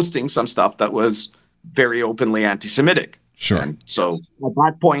started posting some stuff that was very openly anti-Semitic. Sure. And so at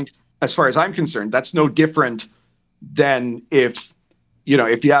that point, as far as I'm concerned, that's no different than if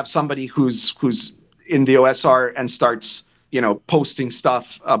you have somebody who's in the OSR and starts, posting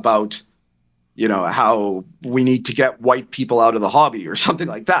stuff about, how we need to get white people out of the hobby or something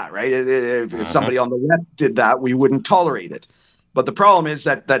like that, right? If somebody on the left did that, we wouldn't tolerate it. But the problem is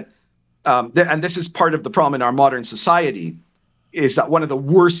that and this is part of the problem in our modern society, is that one of the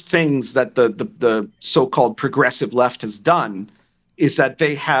worst things that the so-called progressive left has done is that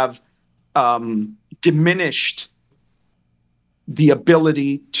they have diminished the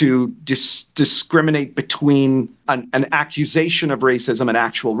ability to discriminate between an accusation of racism and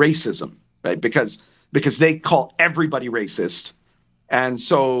actual racism, right? Because they call everybody racist. And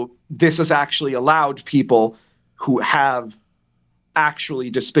so this has actually allowed people who have actually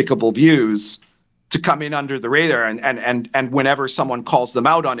despicable views to come in under the radar, and whenever someone calls them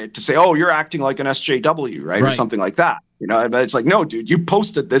out on it, to say, oh, you're acting like an SJW, right? Or something like that. But it's like, no, dude, you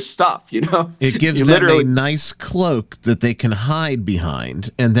posted this stuff, It gives them a nice cloak that they can hide behind.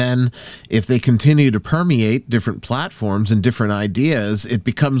 And then if they continue to permeate different platforms and different ideas, it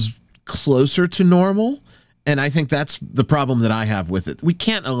becomes closer to normal. And I think that's the problem that I have with it. We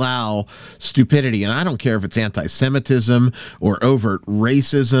can't allow stupidity, and I don't care if it's anti-Semitism or overt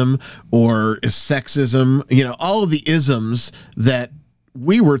racism or sexism, all of the isms that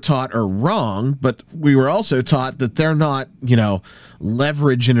we were taught are wrong, but we were also taught that they're not,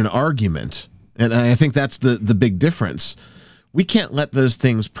 leverage in an argument. And I think that's the big difference. We can't let those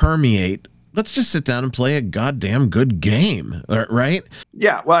things permeate. Let's just sit down and play a goddamn good game, right?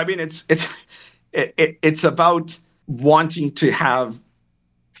 Yeah, well, I mean, it's about wanting to have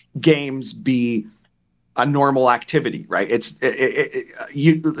games be a normal activity, right?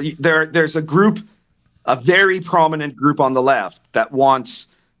 There's a group, a very prominent group on the left, that wants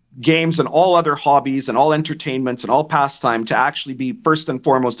games and all other hobbies and all entertainments and all pastime to actually be first and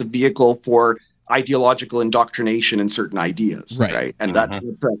foremost a vehicle for ideological indoctrination in certain ideas, right? And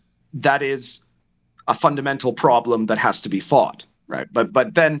that is a fundamental problem that has to be fought, right?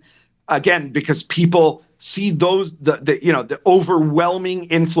 But then again, because people see the overwhelming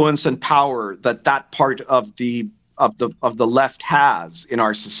influence and power that part of the left has in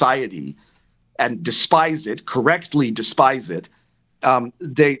our society, and correctly despise it,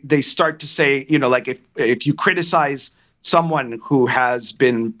 they start to say, like if you criticize someone who has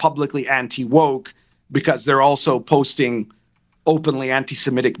been publicly anti-woke because they're also posting openly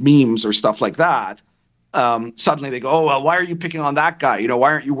anti-Semitic memes or stuff like that, suddenly they go, oh, well, why are you picking on that guy?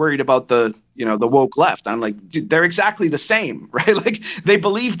 Why aren't you worried about the woke left? And I'm like, dude, they're exactly the same, right? Like they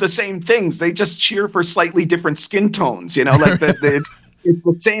believe the same things. They just cheer for slightly different skin tones, like it's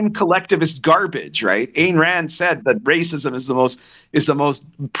the same collectivist garbage, right? Ayn Rand said that racism is the most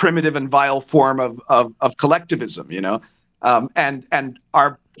primitive and vile form of collectivism, and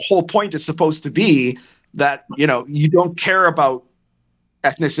our whole point is supposed to be that you don't care about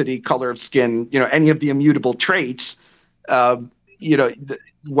ethnicity, color of skin, any of the immutable traits. Um,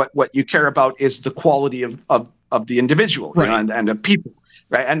 what you care about is the quality of the individual, Right. and of people,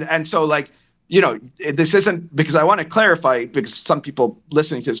 right? And so like, this isn't, because I want to clarify, because some people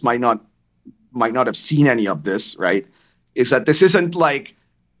listening to this might not have seen any of this, right? Is that this isn't like,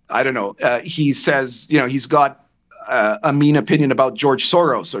 I don't know, he says, he's got a mean opinion about George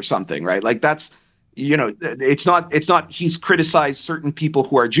Soros or something, right? Like that's, it's not he's criticized certain people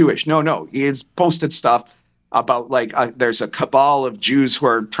who are Jewish. No, he's posted stuff about like there's a cabal of Jews who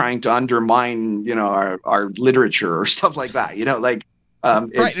are trying to undermine, our literature or stuff like that. Right.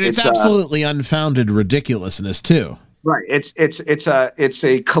 Right, and it's absolutely unfounded ridiculousness too. Right. It's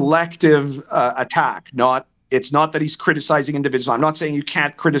a collective attack. It's not that he's criticizing individuals. I'm not saying you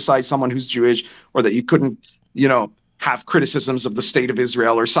can't criticize someone who's Jewish, or that you couldn't, have criticisms of the state of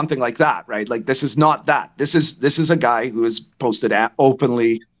Israel or something like that. Right. Like this is not that. This is a guy who has posted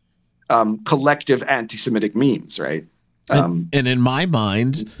openly collective anti-Semitic memes. Right. And in my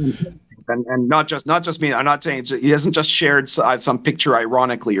mind, and not just me. I'm not saying he hasn't just shared some picture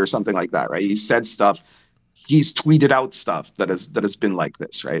ironically or something like that. Right. He said stuff. He's tweeted out stuff that has been like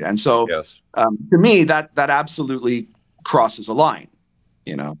this, right? And so, yes. To me, that absolutely crosses a line,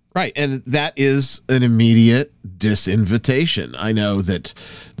 Right, and that is an immediate disinvitation. I know that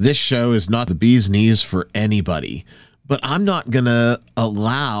this show is not the bee's knees for anybody, but I'm not going to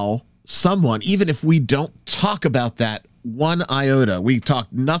allow someone, even if we don't talk about that one iota, we talk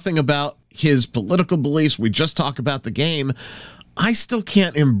nothing about his political beliefs, we just talk about the game, I still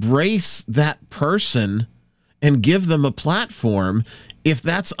can't embrace that person and give them a platform if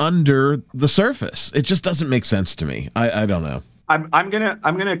that's under the surface. It just doesn't make sense to me. I don't know. I'm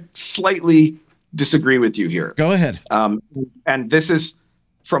gonna slightly disagree with you here. Go ahead. And this is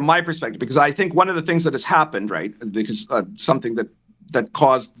from my perspective, because I think one of the things that has happened, right, because something that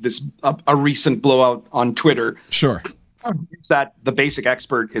caused this a recent blowout on Twitter. Sure. Is that the basic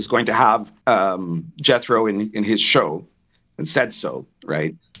expert is going to have Jethro in his show, and said so,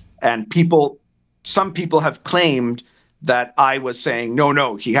 right? And some people have claimed that I was saying,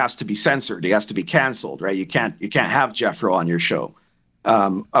 no, he has to be censored. He has to be canceled, right? You can't have Jeffro on your show.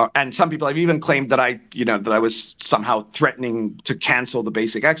 And some people have even claimed that I was somehow threatening to cancel the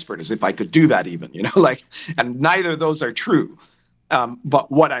basic expert, as if I could do that even, and neither of those are true.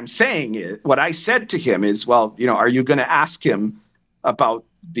 But what I'm saying is, what I said to him is, well, are you going to ask him about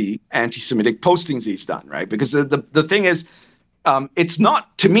the anti-Semitic postings he's done, right? Because the thing is, it's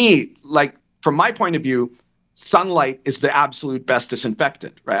not, to me, like, from my point of view, sunlight is the absolute best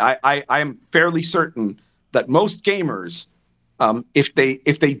disinfectant, right? I am fairly certain that most gamers, if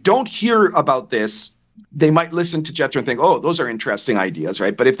they don't hear about this, they might listen to Jethro and think, oh, those are interesting ideas,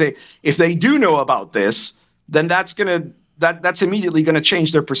 right? But if they do know about this, then that's immediately gonna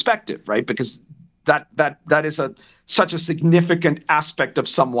change their perspective, right? Because that is such a significant aspect of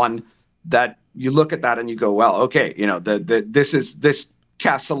someone that you look at that and you go, well, okay, this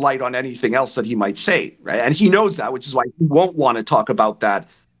casts a light on anything else that he might say, right? And he knows that, which is why he won't want to talk about that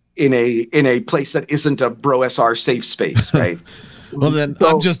in a place that isn't a Bro SR safe space, right? Well, then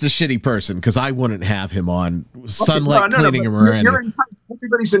I'm just a shitty person, because I wouldn't have him on sunlight cleaning him around.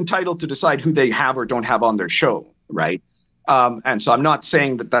 Everybody's entitled to decide who they have or don't have on their show, right? And so I'm not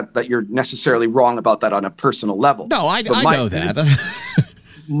saying that you're necessarily wrong about that on a personal level. No, I know that.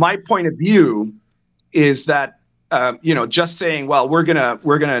 My point of view is that just saying, well, we're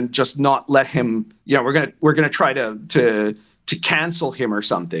gonna just not let him, we're gonna try to cancel him or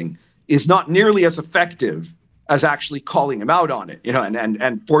something, is not nearly as effective as actually calling him out on it,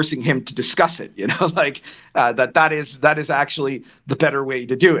 and forcing him to discuss it, that is actually the better way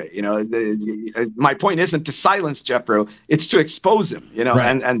to do it. My point isn't to silence Jeffro, it's to expose him,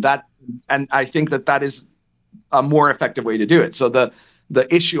 right. and I think that is a more effective way to do it. So the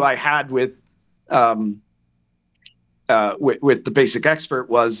issue I had with the basic expert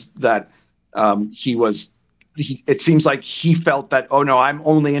was that it seems like he felt that, oh no, I'm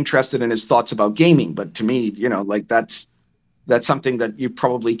only interested in his thoughts about gaming. But to me, That's something that you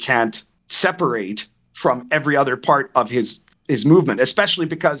probably can't separate from every other part of his movement, especially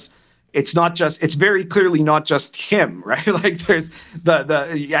because it's very clearly not just him, right? Like there's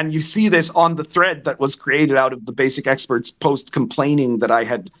and you see this on the thread that was created out of the Basic Experts post complaining that I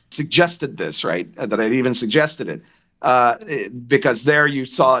had suggested this, right? That I'd even suggested it. Because there you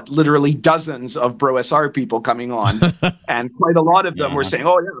saw literally dozens of Bro-SR people coming on, and quite a lot of them were saying,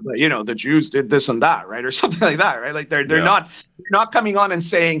 "Oh yeah, but, the Jews did this and that, right?" Or something like that, right? Like they're not coming on and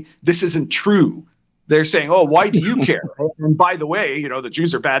saying this isn't true. They're saying, "Oh, why do you care?" And by the way, the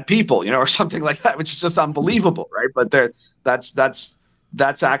Jews are bad people, or something like that, which is just unbelievable, right? But that's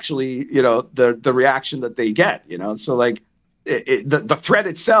actually the reaction that they get, So like the thread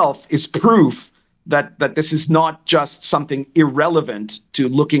itself is proof that this is not just something irrelevant to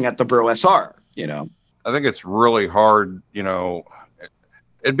looking at the Bro-SR, I think it's really hard,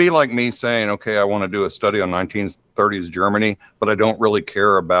 it'd be like me saying, okay, I want to do a study on 1930s Germany, but I don't really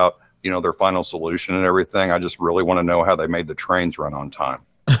care about, their final solution and everything. I just really want to know how they made the trains run on time.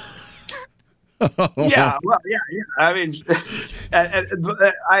 Yeah. I mean,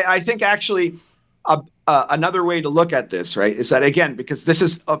 I think actually another way to look at this, right, is that, again, because this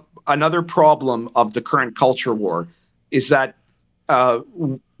is another problem of the current culture war, is that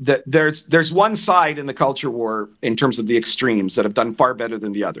there's one side in the culture war in terms of the extremes that have done far better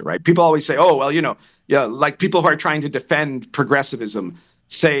than the other, right? People always say, oh, well, like people who are trying to defend progressivism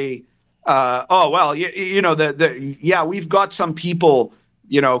say, oh, well, we've got some people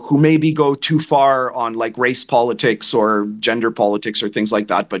who maybe go too far on like race politics or gender politics or things like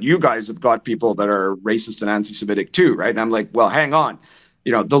that. But you guys have got people that are racist and anti-Semitic too, right? And I'm like, well, hang on.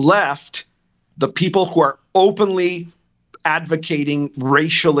 The left, the people who are openly advocating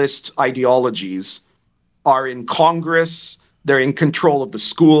racialist ideologies are in Congress, they're in control of the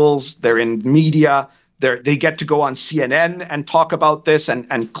schools, they're in media, they get to go on CNN and talk about this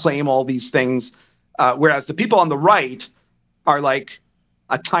and claim all these things. Whereas the people on the right are like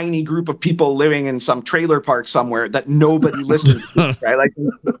a tiny group of people living in some trailer park somewhere that nobody listens to, right? Like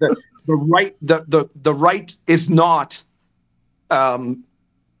the right is not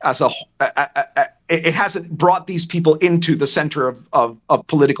it hasn't brought these people into the center of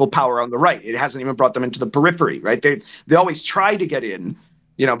political power on the right. It hasn't even brought them into the periphery, right? They always try to get in,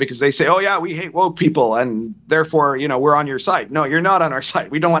 because they say, oh yeah, we hate woke people and therefore, we're on your side. No, you're not on our side.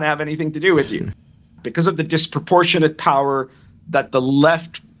 We don't want to have anything to do with you. Because of the disproportionate power that the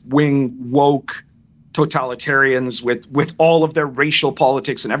left-wing woke totalitarians with all of their racial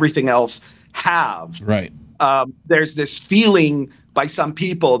politics and everything else have. Right. There's this feeling by some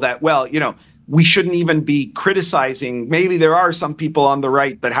people that, well, we shouldn't even be criticizing. Maybe there are some people on the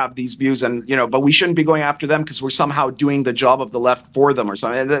right that have these views and, but we shouldn't be going after them because we're somehow doing the job of the left for them or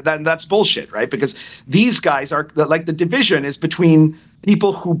something. And that's bullshit, right? Because these guys are like, the division is between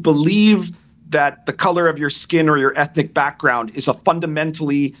people who believe that the color of your skin or your ethnic background is a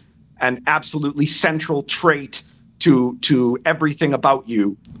fundamentally and absolutely central trait to everything about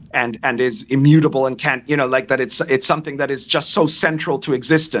you and is immutable and can't, like that it's something that is just so central to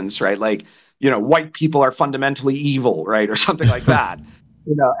existence, right? Like, white people are fundamentally evil, right? Or something like that,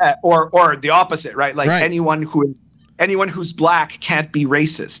 or the opposite, right? Like right. anyone who's black can't be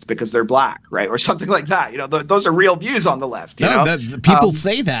racist because they're black, right? Or something like that. Those are real views on the left. People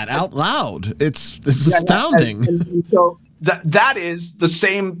say that out loud. It's astounding. And so that is the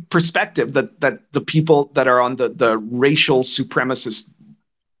same perspective that the people that are on the racial supremacist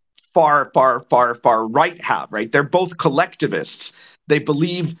far right have, right? They're both collectivists. They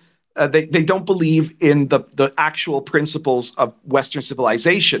believe they don't believe in the actual principles of Western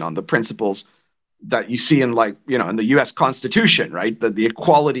civilization, on the principles that you see in in the U.S. Constitution, right? The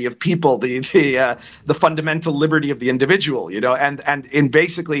equality of people, the fundamental liberty of the individual, and in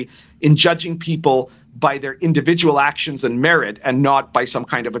basically in judging people by their individual actions and merit and not by some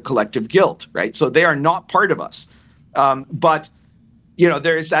kind of a collective guilt, right? So they are not part of us. But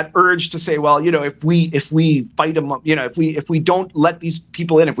there is that urge to say, well, if we fight them, if we don't let these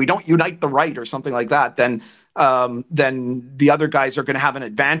people in, if we don't unite the right or something like that, then the other guys are going to have an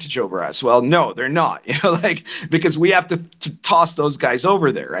advantage over us. Well, no, they're not, because we have to toss those guys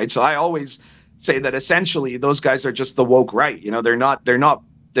over there, right? So I always say that essentially those guys are just the woke right. They're not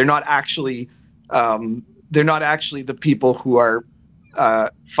actually the people who are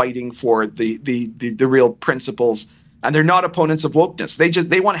fighting for the real principles. And they're not opponents of wokeness.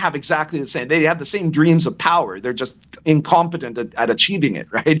 They want to have exactly the same. They have the same dreams of power. They're just incompetent at achieving it,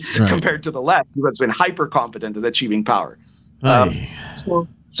 right? Compared to the left, who has been hyper competent at achieving power. So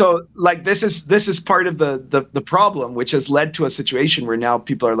like this is part of the problem, which has led to a situation where now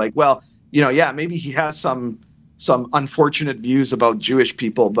people are like, well, maybe he has some some unfortunate views about Jewish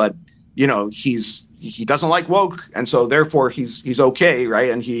people, but you know, he doesn't like woke, and so therefore he's okay,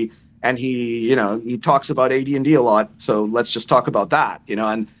 right? And he you know, he talks about AD&D a lot, so let's just talk about that, you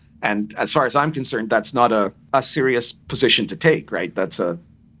know. And as far as I'm concerned, that's not a serious position to take, right? That's a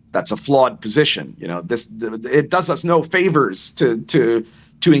flawed position, you know. It does us no favors to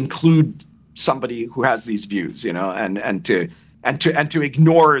include somebody who has these views, you know, and to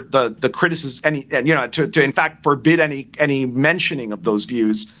ignore the criticism, and you know, to in fact forbid any mentioning of those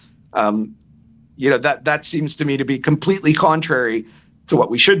views. You know, that seems to me to be completely contrary to what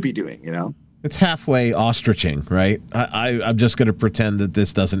we should be doing, you know. It's halfway ostriching, right? I'm just going to pretend that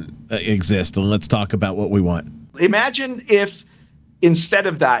this doesn't exist, and let's talk about what we want. Imagine if instead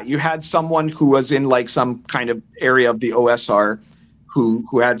of that, you had someone who was in like some kind of area of the OSR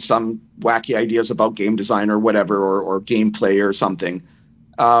who had some wacky ideas about game design or whatever, or gameplay or something.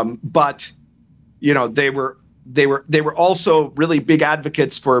 But you know, they were also really big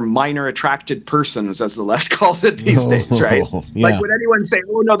advocates for minor attracted persons, as the left calls it these days, right? Yeah. Like, would anyone say,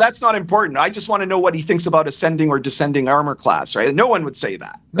 "Oh no, that's not important. I just want to know what he thinks about ascending or descending armor class," right? No one would say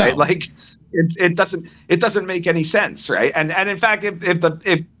that, right? No. Like, it doesn't make any sense, right? And in fact, if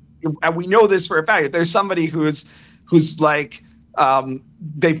and we know this for a fact, if there's somebody who's like,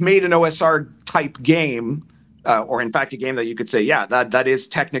 they've made an OSR type game, or in fact a game that you could say, yeah, that is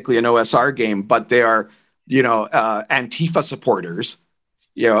technically an OSR game, but they are, you know, Antifa supporters,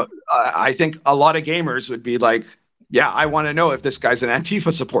 you know, I think a lot of gamers would be like, yeah, I want to know if this guy's an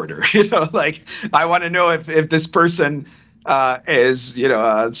Antifa supporter. You know, like, I want to know if this person is, you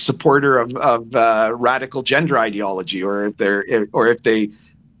know, a supporter of radical gender ideology, or if they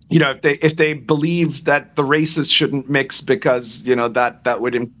you know, if they believe that the races shouldn't mix because, you know, that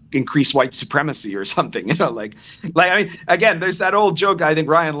would increase white supremacy or something, you know, like I mean, again, there's that old joke, I think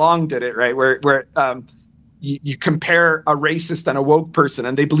Ryan Long did it, right, where you compare a racist and a woke person,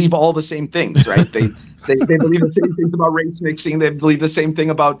 and they believe all the same things, right? They believe the same things about race mixing. They believe the same thing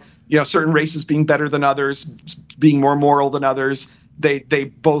about, you know, certain races being better than others, being more moral than others. They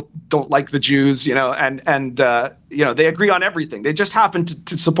both don't like the Jews, you know, and you know, they agree on everything. They just happen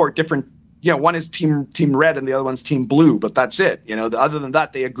to support different, you know, one is team red and the other one's team blue, but that's it. You know, other than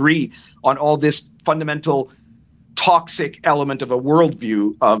that, they agree on all this fundamental toxic element of a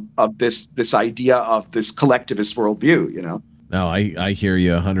worldview of this idea of this collectivist worldview, you know. No, I hear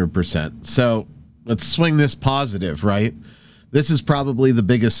you 100%. So let's swing this positive, right? This is probably the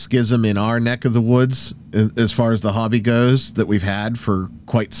biggest schism in our neck of the woods as far as the hobby goes that we've had for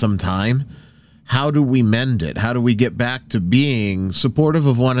quite some time. How do we mend it? How do we get back to being supportive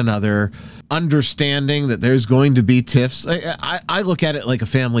of one another, understanding that there's going to be tiffs? I look at it like a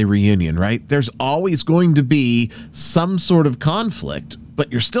family reunion, right? There's always going to be some sort of conflict, but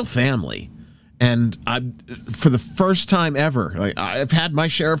you're still family. And for the first time ever, like, I've had my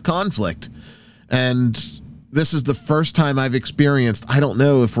share of conflict, and this is the first time I've experienced, I don't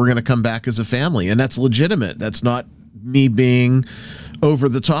know if we're going to come back as a family, and that's legitimate. That's not me being over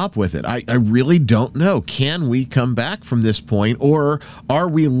the top with it. I really don't know. Can we come back from this point, or are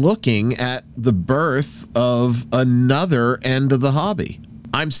we looking at the birth of another end of the hobby?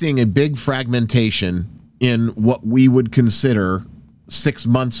 I'm seeing a big fragmentation in what we would consider 6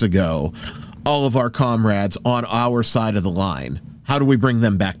 months ago all of our comrades on our side of the line. How do we bring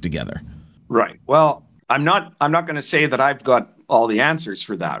them back together? Right. Well, I'm not going to say that I've got all the answers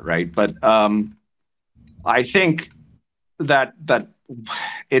for that, right? But I think that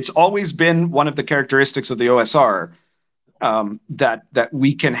it's always been one of the characteristics of the OSR, that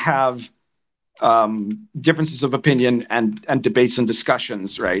we can have differences of opinion and debates and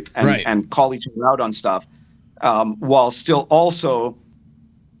discussions, right? And call each other out on stuff, while still also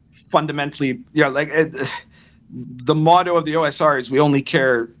fundamentally, you know, like the motto of the OSR is we only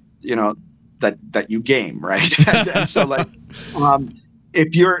care, you know, that you game, right? and so, like,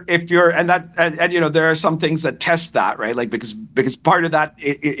 if you're and you know, there are some things that test that, right? Like, because part of that,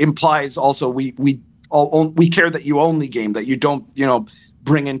 it implies also we care that you only game, that you don't, you know,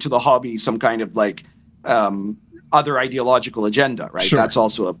 bring into the hobby some kind of like other ideological agenda, right? Sure. That's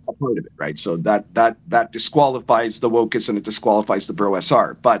also a part of it, right? So that disqualifies the wokeist and it disqualifies the bro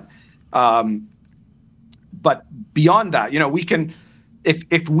SR. But beyond that, you know, we can,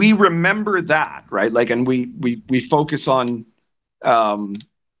 if we remember that, right? Like, and we focus on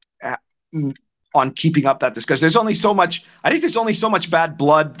keeping up that discussion. There's only so much. I think there's only so much bad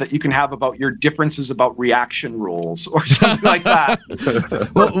blood that you can have about your differences about reaction rules or something like that.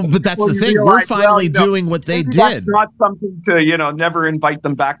 Well, but that's the thing. We're finally doing what they did. That's not something to never invite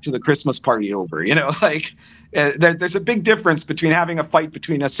them back to the Christmas party over. Like there's a big difference between having a fight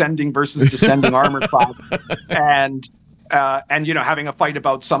between ascending versus descending armor class and having a fight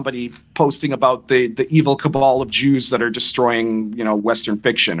about somebody posting about the evil cabal of Jews that are destroying, Western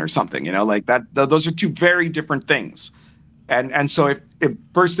fiction or something, like that. Those are two very different things. And so if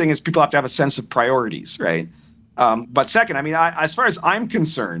first thing is people have to have a sense of priorities, right? But second, I mean, as far as I'm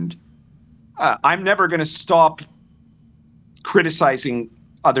concerned, I'm never going to stop criticizing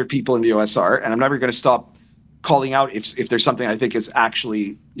other people in the OSR, and I'm never going to stop calling out if there's something I think is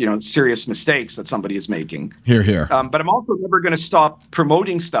actually, serious mistakes that somebody is making. Here. But I'm also never going to stop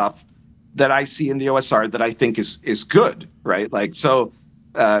promoting stuff that I see in the OSR that I think is good, right? Like, so,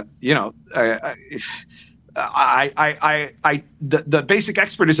 the basic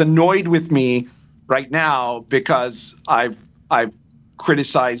expert is annoyed with me right now because I've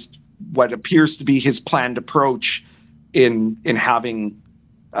criticized what appears to be his planned approach in having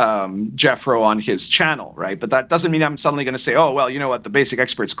Jeffro on his channel, right? But that doesn't mean I'm suddenly going to say, oh, well, you know what, the basic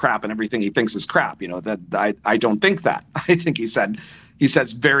expert's crap and everything he thinks is crap. That I don't think that. I think he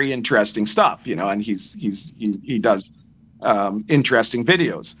says very interesting stuff, and he does interesting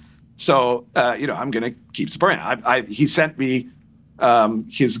videos. So I'm going to keep supporting it. He sent me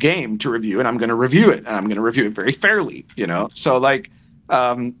his game to review, and I'm going to review it, and I'm going to review it very fairly. So like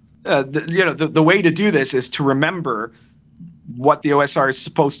the way to do this is to remember what the OSR is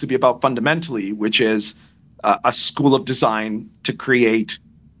supposed to be about fundamentally, which is a school of design to create,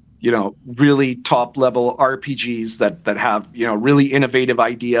 really top level RPGs that have, really innovative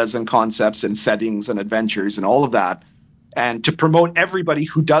ideas and concepts and settings and adventures and all of that, and to promote everybody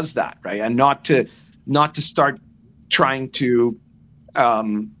who does that, right? And not to start trying to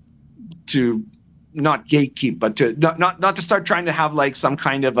not gatekeep, but to not to start trying to have like some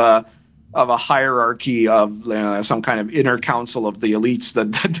kind of a hierarchy of some kind of inner council of the elites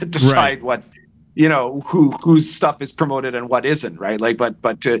that decide what whose stuff is promoted and what isn't, right? Like,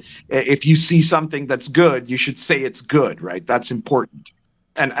 but if you see something that's good, you should say it's good, right? That's important.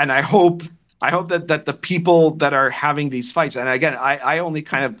 And I hope that the people that are having these fights, and again, I only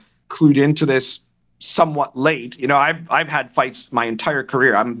kind of clued into this somewhat late. I've had fights my entire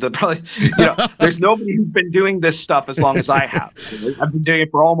career. There's nobody who's been doing this stuff as long as I have. I've been doing it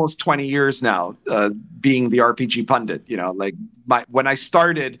for almost 20 years now, being the RPG pundit. When I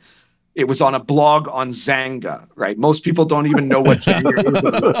started, it was on a blog on Zanga, right? Most people don't even know what Zanga is.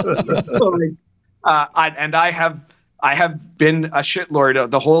 So I have been a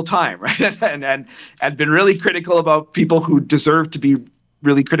shitlord the whole time, right? and been really critical about people who deserve to be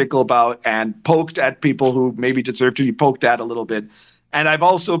really critical about, and poked at people who maybe deserve to be poked at a little bit. And I've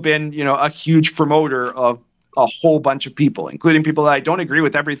also been, a huge promoter of a whole bunch of people, including people that I don't agree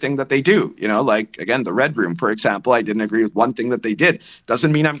with everything that they do. Like, again, the Red Room, for example, I didn't agree with one thing that they did.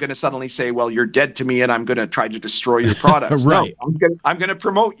 Doesn't mean I'm going to suddenly say, well, you're dead to me and I'm going to try to destroy your products. Right. No, I'm going to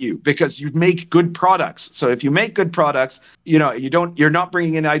promote you because you make good products. So if you make good products, you're not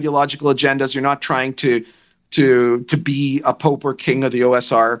bringing in ideological agendas. You're not trying to be a pope or king of the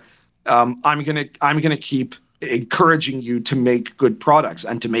OSR. I'm gonna keep encouraging you to make good products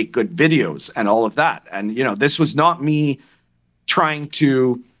and to make good videos and all of that. And this was not me trying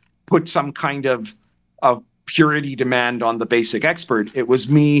to put some kind of purity demand on the basic expert. It was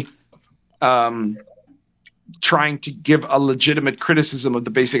me trying to give a legitimate criticism of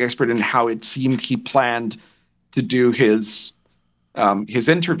the basic expert and how it seemed he planned to do his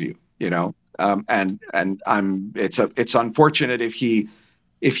interview. It's unfortunate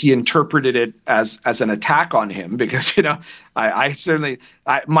if he interpreted it as an attack on him, because I certainly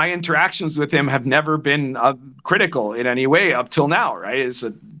my interactions with him have never been critical in any way up till now, right? Is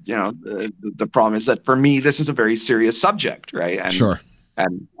that the problem is that for me this is a very serious subject, right? And sure.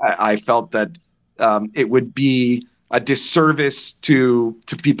 And I felt that it would be a disservice to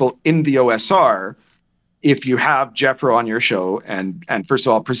people in the OSR if you have Jeffro on your show and first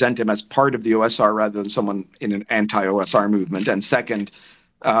of all, present him as part of the OSR rather than someone in an anti-OSR movement. And second,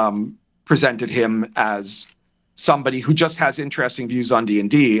 presented him as somebody who just has interesting views on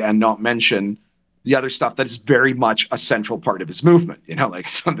D&D and not mention the other stuff that is very much a central part of his movement, like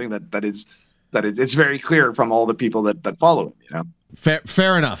something that it's very clear from all the people that follow him,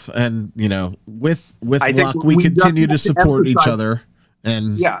 Fair enough. And, with luck, we continue to support each other.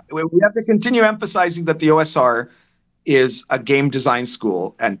 And yeah, we have to continue emphasizing that the OSR is a game design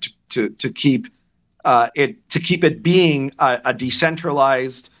school, and to keep it being a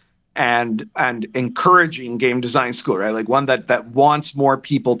decentralized and encouraging game design school, right? Like one that wants more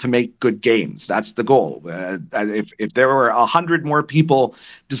people to make good games. That's the goal. If there were 100 more people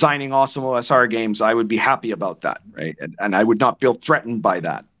designing awesome OSR games, I would be happy about that, right? And I would not feel threatened by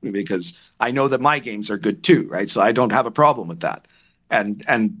that because I know that my games are good too, right? So I don't have a problem with that. And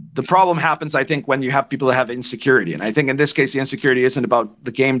the problem happens, I think, when you have people that have insecurity. And I think in this case, the insecurity isn't about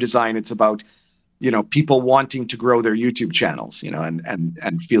the game design; it's about people wanting to grow their YouTube channels,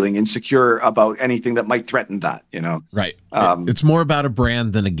 and feeling insecure about anything that might threaten that, Right. It's more about a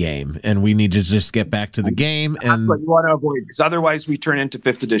brand than a game, and we need to just get back to the game. That's what you want to avoid, because otherwise we turn into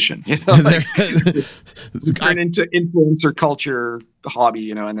 5th edition. We turn into influencer culture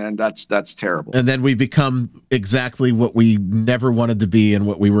hobby, and then that's terrible. And then we become exactly what we never wanted to be and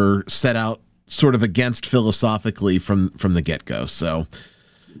what we were set out sort of against philosophically from the get-go. So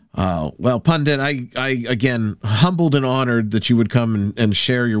well, Pundit, I again, humbled and honored that you would come and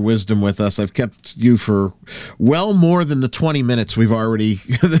share your wisdom with us. I've kept you for well more than the 20 minutes we've already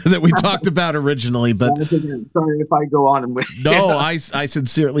that we talked about originally, but sorry if I go on. No, I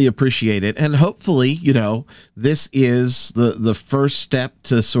sincerely appreciate it. And hopefully, this is the first step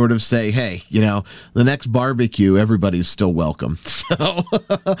to sort of say, hey, the next barbecue, everybody's still welcome. So,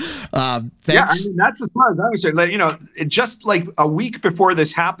 thanks. Yeah, I mean, that's as far as I was saying. Just like a week before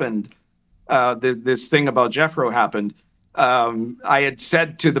this happened, this thing about Jeffro happened. I had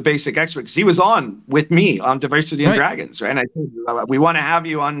said to the Basic Expert, because he was on with me on Diversity and Dragons, right? And I said, we want to have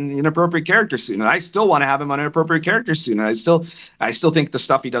you on Inappropriate Characters soon, and I still want to have him on Inappropriate Characters soon, and I still think the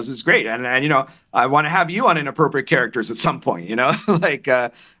stuff he does is great, and I want to have you on Inappropriate Characters at some point, like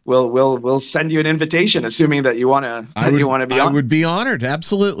we'll send you an invitation, assuming that you want to be on. I would be honored,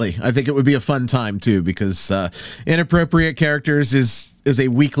 absolutely. I think it would be a fun time too, because Inappropriate Characters is a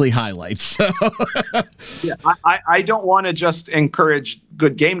weekly highlight. So yeah, I don't want to just encourage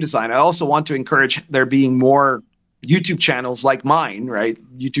good game design. I also want to encourage there being more YouTube channels like mine, right?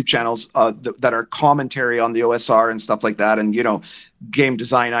 YouTube channels that are commentary on the OSR and stuff like that, and game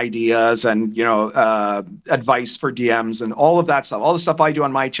design ideas and advice for DMs and all of that stuff, all the stuff I do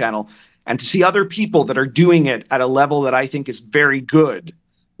on my channel, and to see other people that are doing it at a level that I think is very good,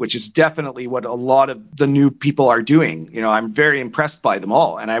 which is definitely what a lot of the new people are doing. I'm very impressed by them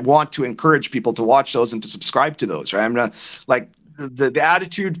all, and I want to encourage people to watch those and to subscribe to those. Right? I'm not like the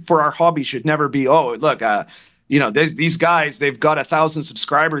attitude for our hobby should never be, oh, look, these guys, they've got 1,000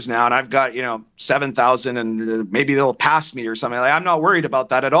 subscribers now, and I've got 7,000, and maybe they'll pass me or something. Like, I'm not worried about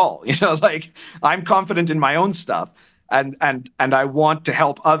that at all. Like, I'm confident in my own stuff, and I want to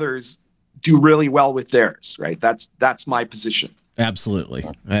help others do really well with theirs. Right? That's my position. Absolutely.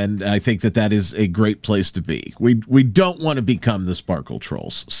 And I think that is a great place to be. We don't want to become the Sparkle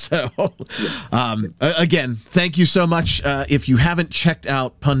Trolls. So, again, thank you so much. If you haven't checked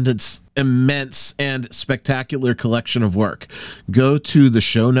out Pundit's immense and spectacular collection of work, go to the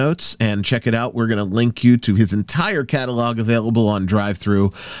show notes and check it out. We're going to link you to his entire catalog available on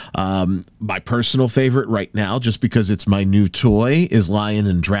Drive-Thru. My personal favorite right now, just because it's my new toy, is Lion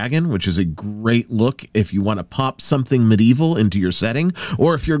and Dragon, which is a great look if you want to pop something medieval into your setting,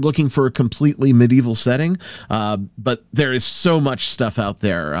 or if you're looking for a completely medieval setting. But there is so much stuff out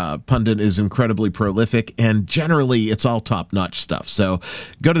there. Pundit is incredibly prolific, and generally it's all top-notch stuff. So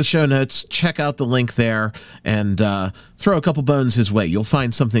go to the show notes, check out the link there, and throw a couple bones his way. You'll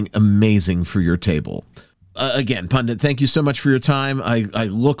find something amazing for your table. Again, Pundit, thank you so much for your time. I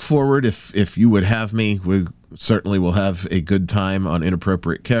look forward, if you would have me, we certainly will have a good time on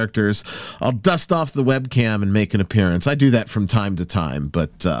Inappropriate Characters. I'll dust off the webcam and make an appearance. I do that from time to time,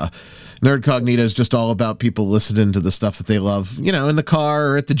 but Nerdcognito is just all about people listening to the stuff that they love, in the car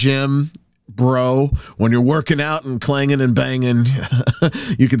or at the gym. Bro, when you're working out and clanging and banging,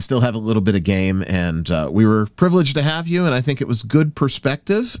 you can still have a little bit of game, and we were privileged to have you, and I think it was good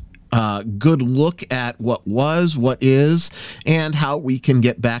perspective, good look at what was, what is, and how we can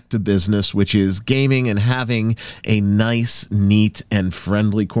get back to business, which is gaming and having a nice, neat, and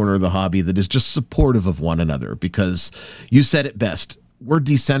friendly corner of the hobby that is just supportive of one another, because you said it best. We're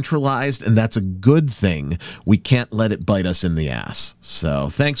decentralized, and that's a good thing. We can't let it bite us in the ass. So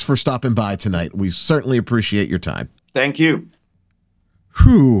thanks for stopping by tonight. We certainly appreciate your time. Thank you.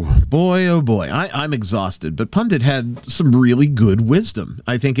 Whew, boy, oh boy. I'm exhausted, but Pundit had some really good wisdom.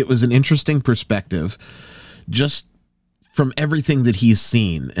 I think it was an interesting perspective, just from everything that he's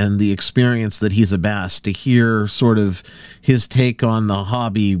seen and the experience that he's amassed, to hear sort of his take on the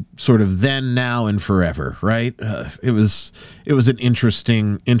hobby, sort of then, now, and forever, right? It was an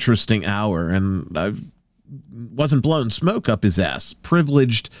interesting hour, and I wasn't blowing smoke up his ass.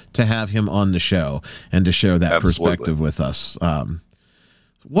 Privileged to have him on the show and to share that perspective with us.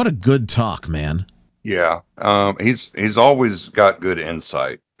 What a good talk, man. Yeah. He's always got good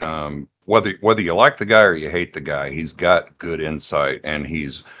insight. Whether you like the guy or you hate the guy, he's got good insight, and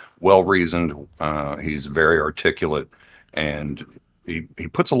he's well reasoned. He's very articulate, and he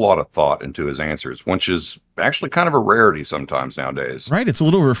puts a lot of thought into his answers, which is actually kind of a rarity sometimes nowadays. Right. It's a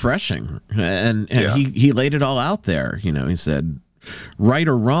little refreshing. And Yeah. he laid it all out there. You know, he said, right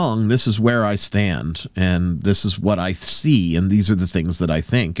or wrong, this is where I stand, and this is what I see, and these are the things that I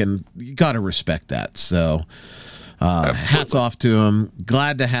think, and you got to respect that. So hats off to him.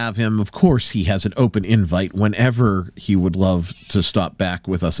 Glad to have him. Of course, he has an open invite whenever he would love to stop back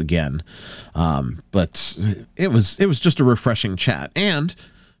with us again. But it was just a refreshing chat, and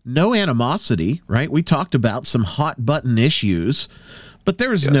no animosity, right? We talked about some hot button issues, but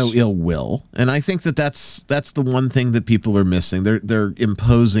there is no ill will, and I think that's the one thing that people are missing. They're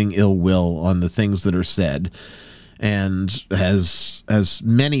imposing ill will on the things that are said, and as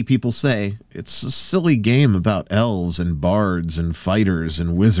many people say, it's a silly game about elves and bards and fighters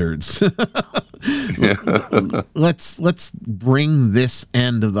and wizards. Let's bring this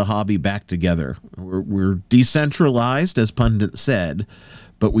end of the hobby back together. We're decentralized, as Pundit said,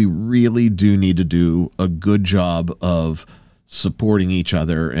 but we really do need to do a good job of supporting each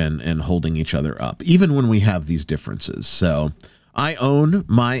other and holding each other up, even when we have these differences. So I own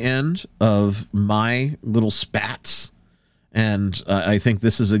my end of my little spats, and I think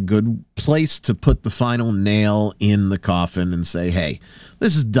this is a good place to put the final nail in the coffin and say, hey,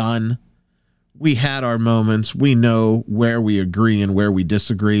 this is done. We had our moments. We know where we agree and where we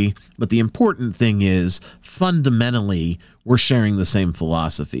disagree. But the important thing is, fundamentally, we're sharing the same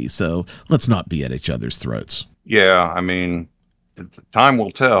philosophy. So let's not be at each other's throats. Yeah, I mean, time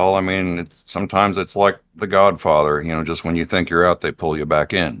will tell. I mean, sometimes it's like The Godfather. You know, just when you think you're out, they pull you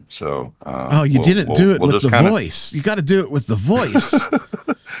back in. So, you didn't do it with the voice. You got to do it with the voice,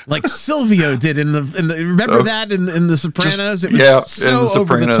 like Silvio did in the. Remember that in The Sopranos? It was so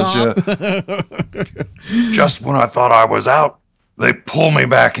over the top. Yeah. Just when I thought I was out, they pull me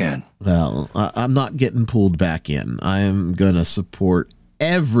back in. Well, I'm not getting pulled back in. I am going to support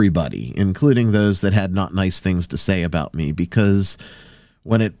everybody, including those that had not nice things to say about me, because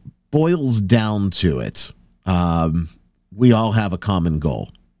when it boils down to it, we all have a common goal,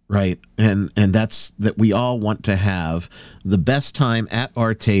 right? And that's that we all want to have the best time at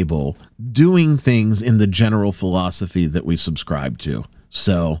our table doing things in the general philosophy that we subscribe to.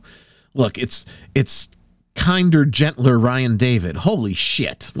 So look, it's kinder, gentler Ryan David. Holy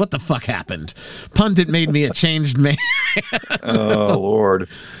shit. What the fuck happened? Pundit made me a changed man. Oh, Lord.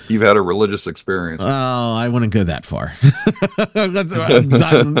 You've had a religious experience. Oh, I wouldn't go that far. I'm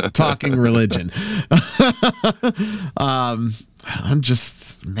done talking religion. I'm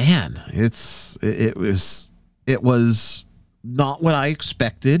just, man, it was not what I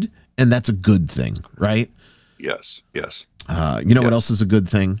expected, and that's a good thing, right? Yes. You know what else is a good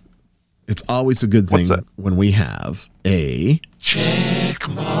thing? It's always a good thing when we have a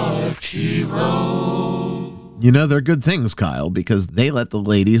checkmark hero. You know, they're good things, Kyle, because they let the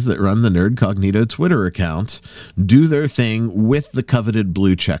ladies that run the Nerdcognito Twitter account do their thing with the coveted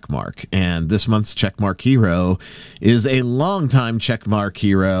blue checkmark. And this month's checkmark hero is a longtime checkmark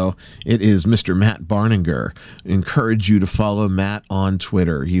hero. It is Mr. Matt Barninger. Encourage you to follow Matt on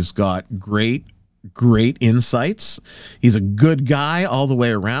Twitter. He's got great insights. He's a good guy all the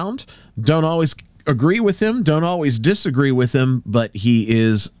way around. Don't always agree with him, don't always disagree with him, but he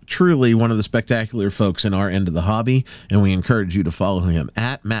is truly one of the spectacular folks in our end of the hobby, and we encourage you to follow him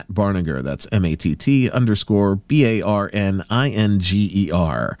at Matt Barninger. That's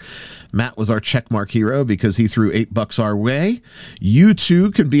MATT_BARNINGER. Matt was our checkmark hero because he threw $8 our way. You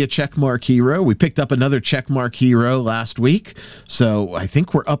too can be a checkmark hero. We picked up another checkmark hero last week, so I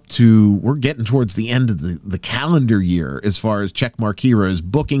think we're getting towards the end of the calendar year as far as checkmark heroes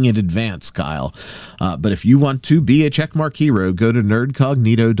booking in advance, Kyle. But if you want to be a checkmark hero, go to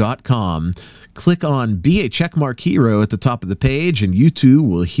nerdcognito.com. Click on Be a Checkmark Hero at the top of the page, and you too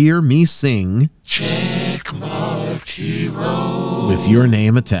will hear me sing Checkmark Hero with your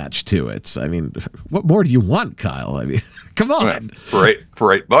name attached to it. I mean, what more do you want, Kyle? I mean, come on. For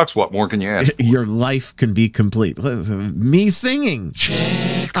 $8, what more can you ask for? Your life can be complete. Me singing.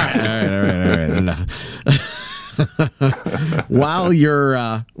 Check. All right. Enough. While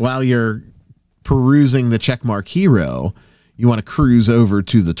you're perusing the checkmark hero, you want to cruise over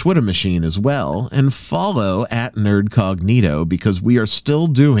to the Twitter machine as well and follow at Nerdcognito, because we are still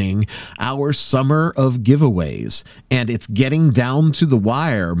doing our summer of giveaways, and it's getting down to the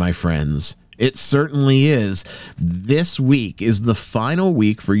wire, my friends. It certainly is. This week is the final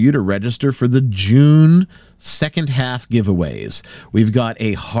week for you to register for the June second half giveaways. We've got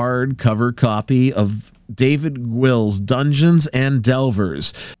a hardcover copy of David Gwill's Dungeons and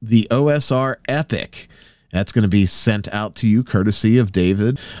Delvers, the OSR Epic. That's going to be sent out to you courtesy of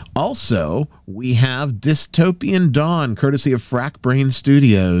David. Also, we have Dystopian Dawn, courtesy of Frack Brain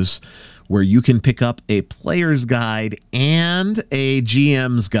Studios, where you can pick up a player's guide and a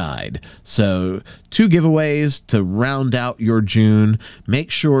GM's guide. So 2 giveaways to round out your June. Make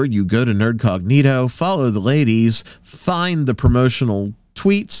sure you go to Nerdcognito, follow the ladies, find the promotional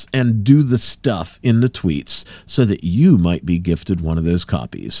tweets, and do the stuff in the tweets so that you might be gifted one of those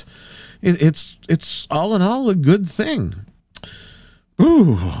copies. It's all in all a good thing.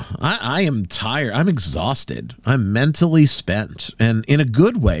 Ooh, I am tired. I'm exhausted. I'm mentally spent, and in a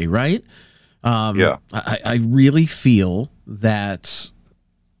good way, right? Yeah. I really feel that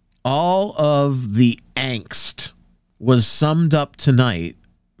all of the angst was summed up tonight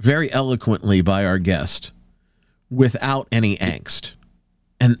very eloquently by our guest without any angst.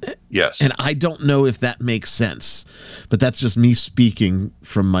 And yes, and I don't know if that makes sense, but that's just me speaking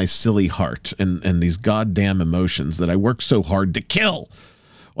from my silly heart and these goddamn emotions that I work so hard to kill.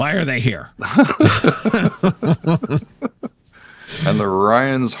 Why are they here? And the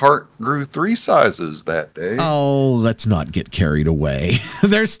Ryan's heart grew 3 sizes that day. Oh, let's not get carried away.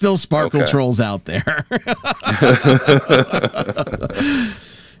 There's still sparkle trolls out there.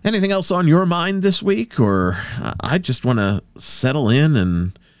 Anything else on your mind this week? Or I just want to settle in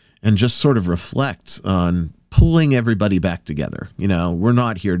and just sort of reflect on pulling everybody back together. You know, we're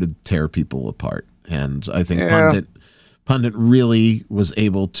not here to tear people apart. And I think Pundit really was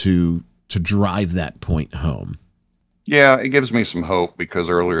able to drive that point home. Yeah, it gives me some hope because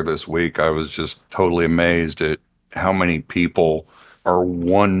earlier this week I was just totally amazed at how many people are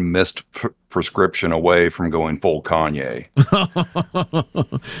one missed prescription away from going full Kanye.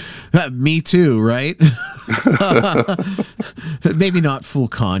 Me too, right? Maybe not full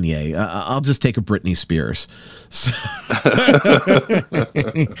Kanye. I'll just take a Britney Spears.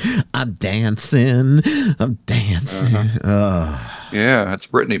 I'm dancing. Yeah, that's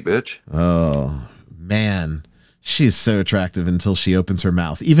Britney, bitch. Oh, man. She's so attractive until she opens her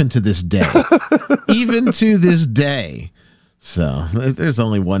mouth, even to this day. Even to this day. So there's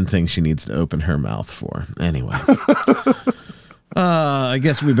only one thing she needs to open her mouth for. Anyway. I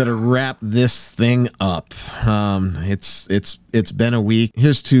guess we better wrap this thing up. It's been a week.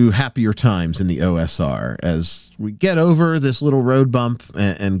 Here's to happier times in the OSR as we get over this little road bump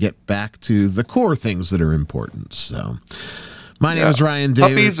and get back to the core things that are important. So my name is Ryan David.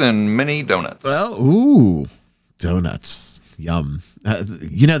 Puppies and mini donuts. Well, ooh, donuts. Yum.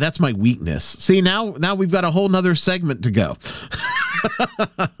 That's my weakness. See, now we've got a whole nother segment to go.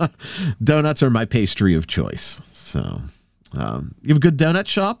 Donuts are my pastry of choice. So, you have a good donut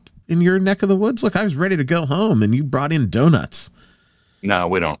shop in your neck of the woods? Look, I was ready to go home, and you brought in donuts. No,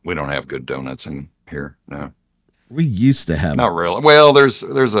 we don't have good donuts in here. No, we used to have. Not really. Well,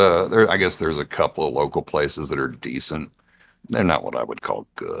 I guess there's a couple of local places that are decent. They're not what I would call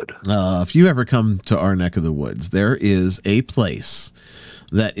good. If you ever come to our neck of the woods, there is a place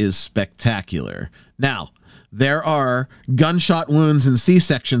that is spectacular. Now, there are gunshot wounds and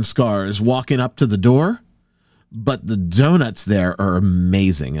C-section scars walking up to the door, but the donuts there are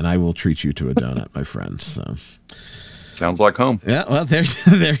amazing, and I will treat you to a donut, my friend. So, sounds like home. Yeah, well,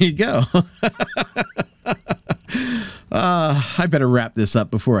 there you go. I better wrap this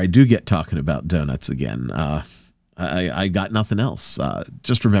up before I do get talking about donuts again. I got nothing else.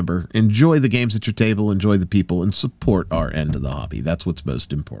 Just remember, enjoy the games at your table, enjoy the people, and support our end of the hobby. That's what's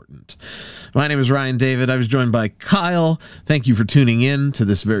most important. My name is Ryan David. I was joined by Kyle. Thank you for tuning in to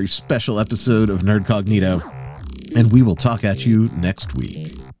this very special episode of Nerdcognito, and we will talk at you next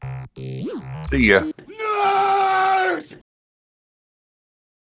week. See ya.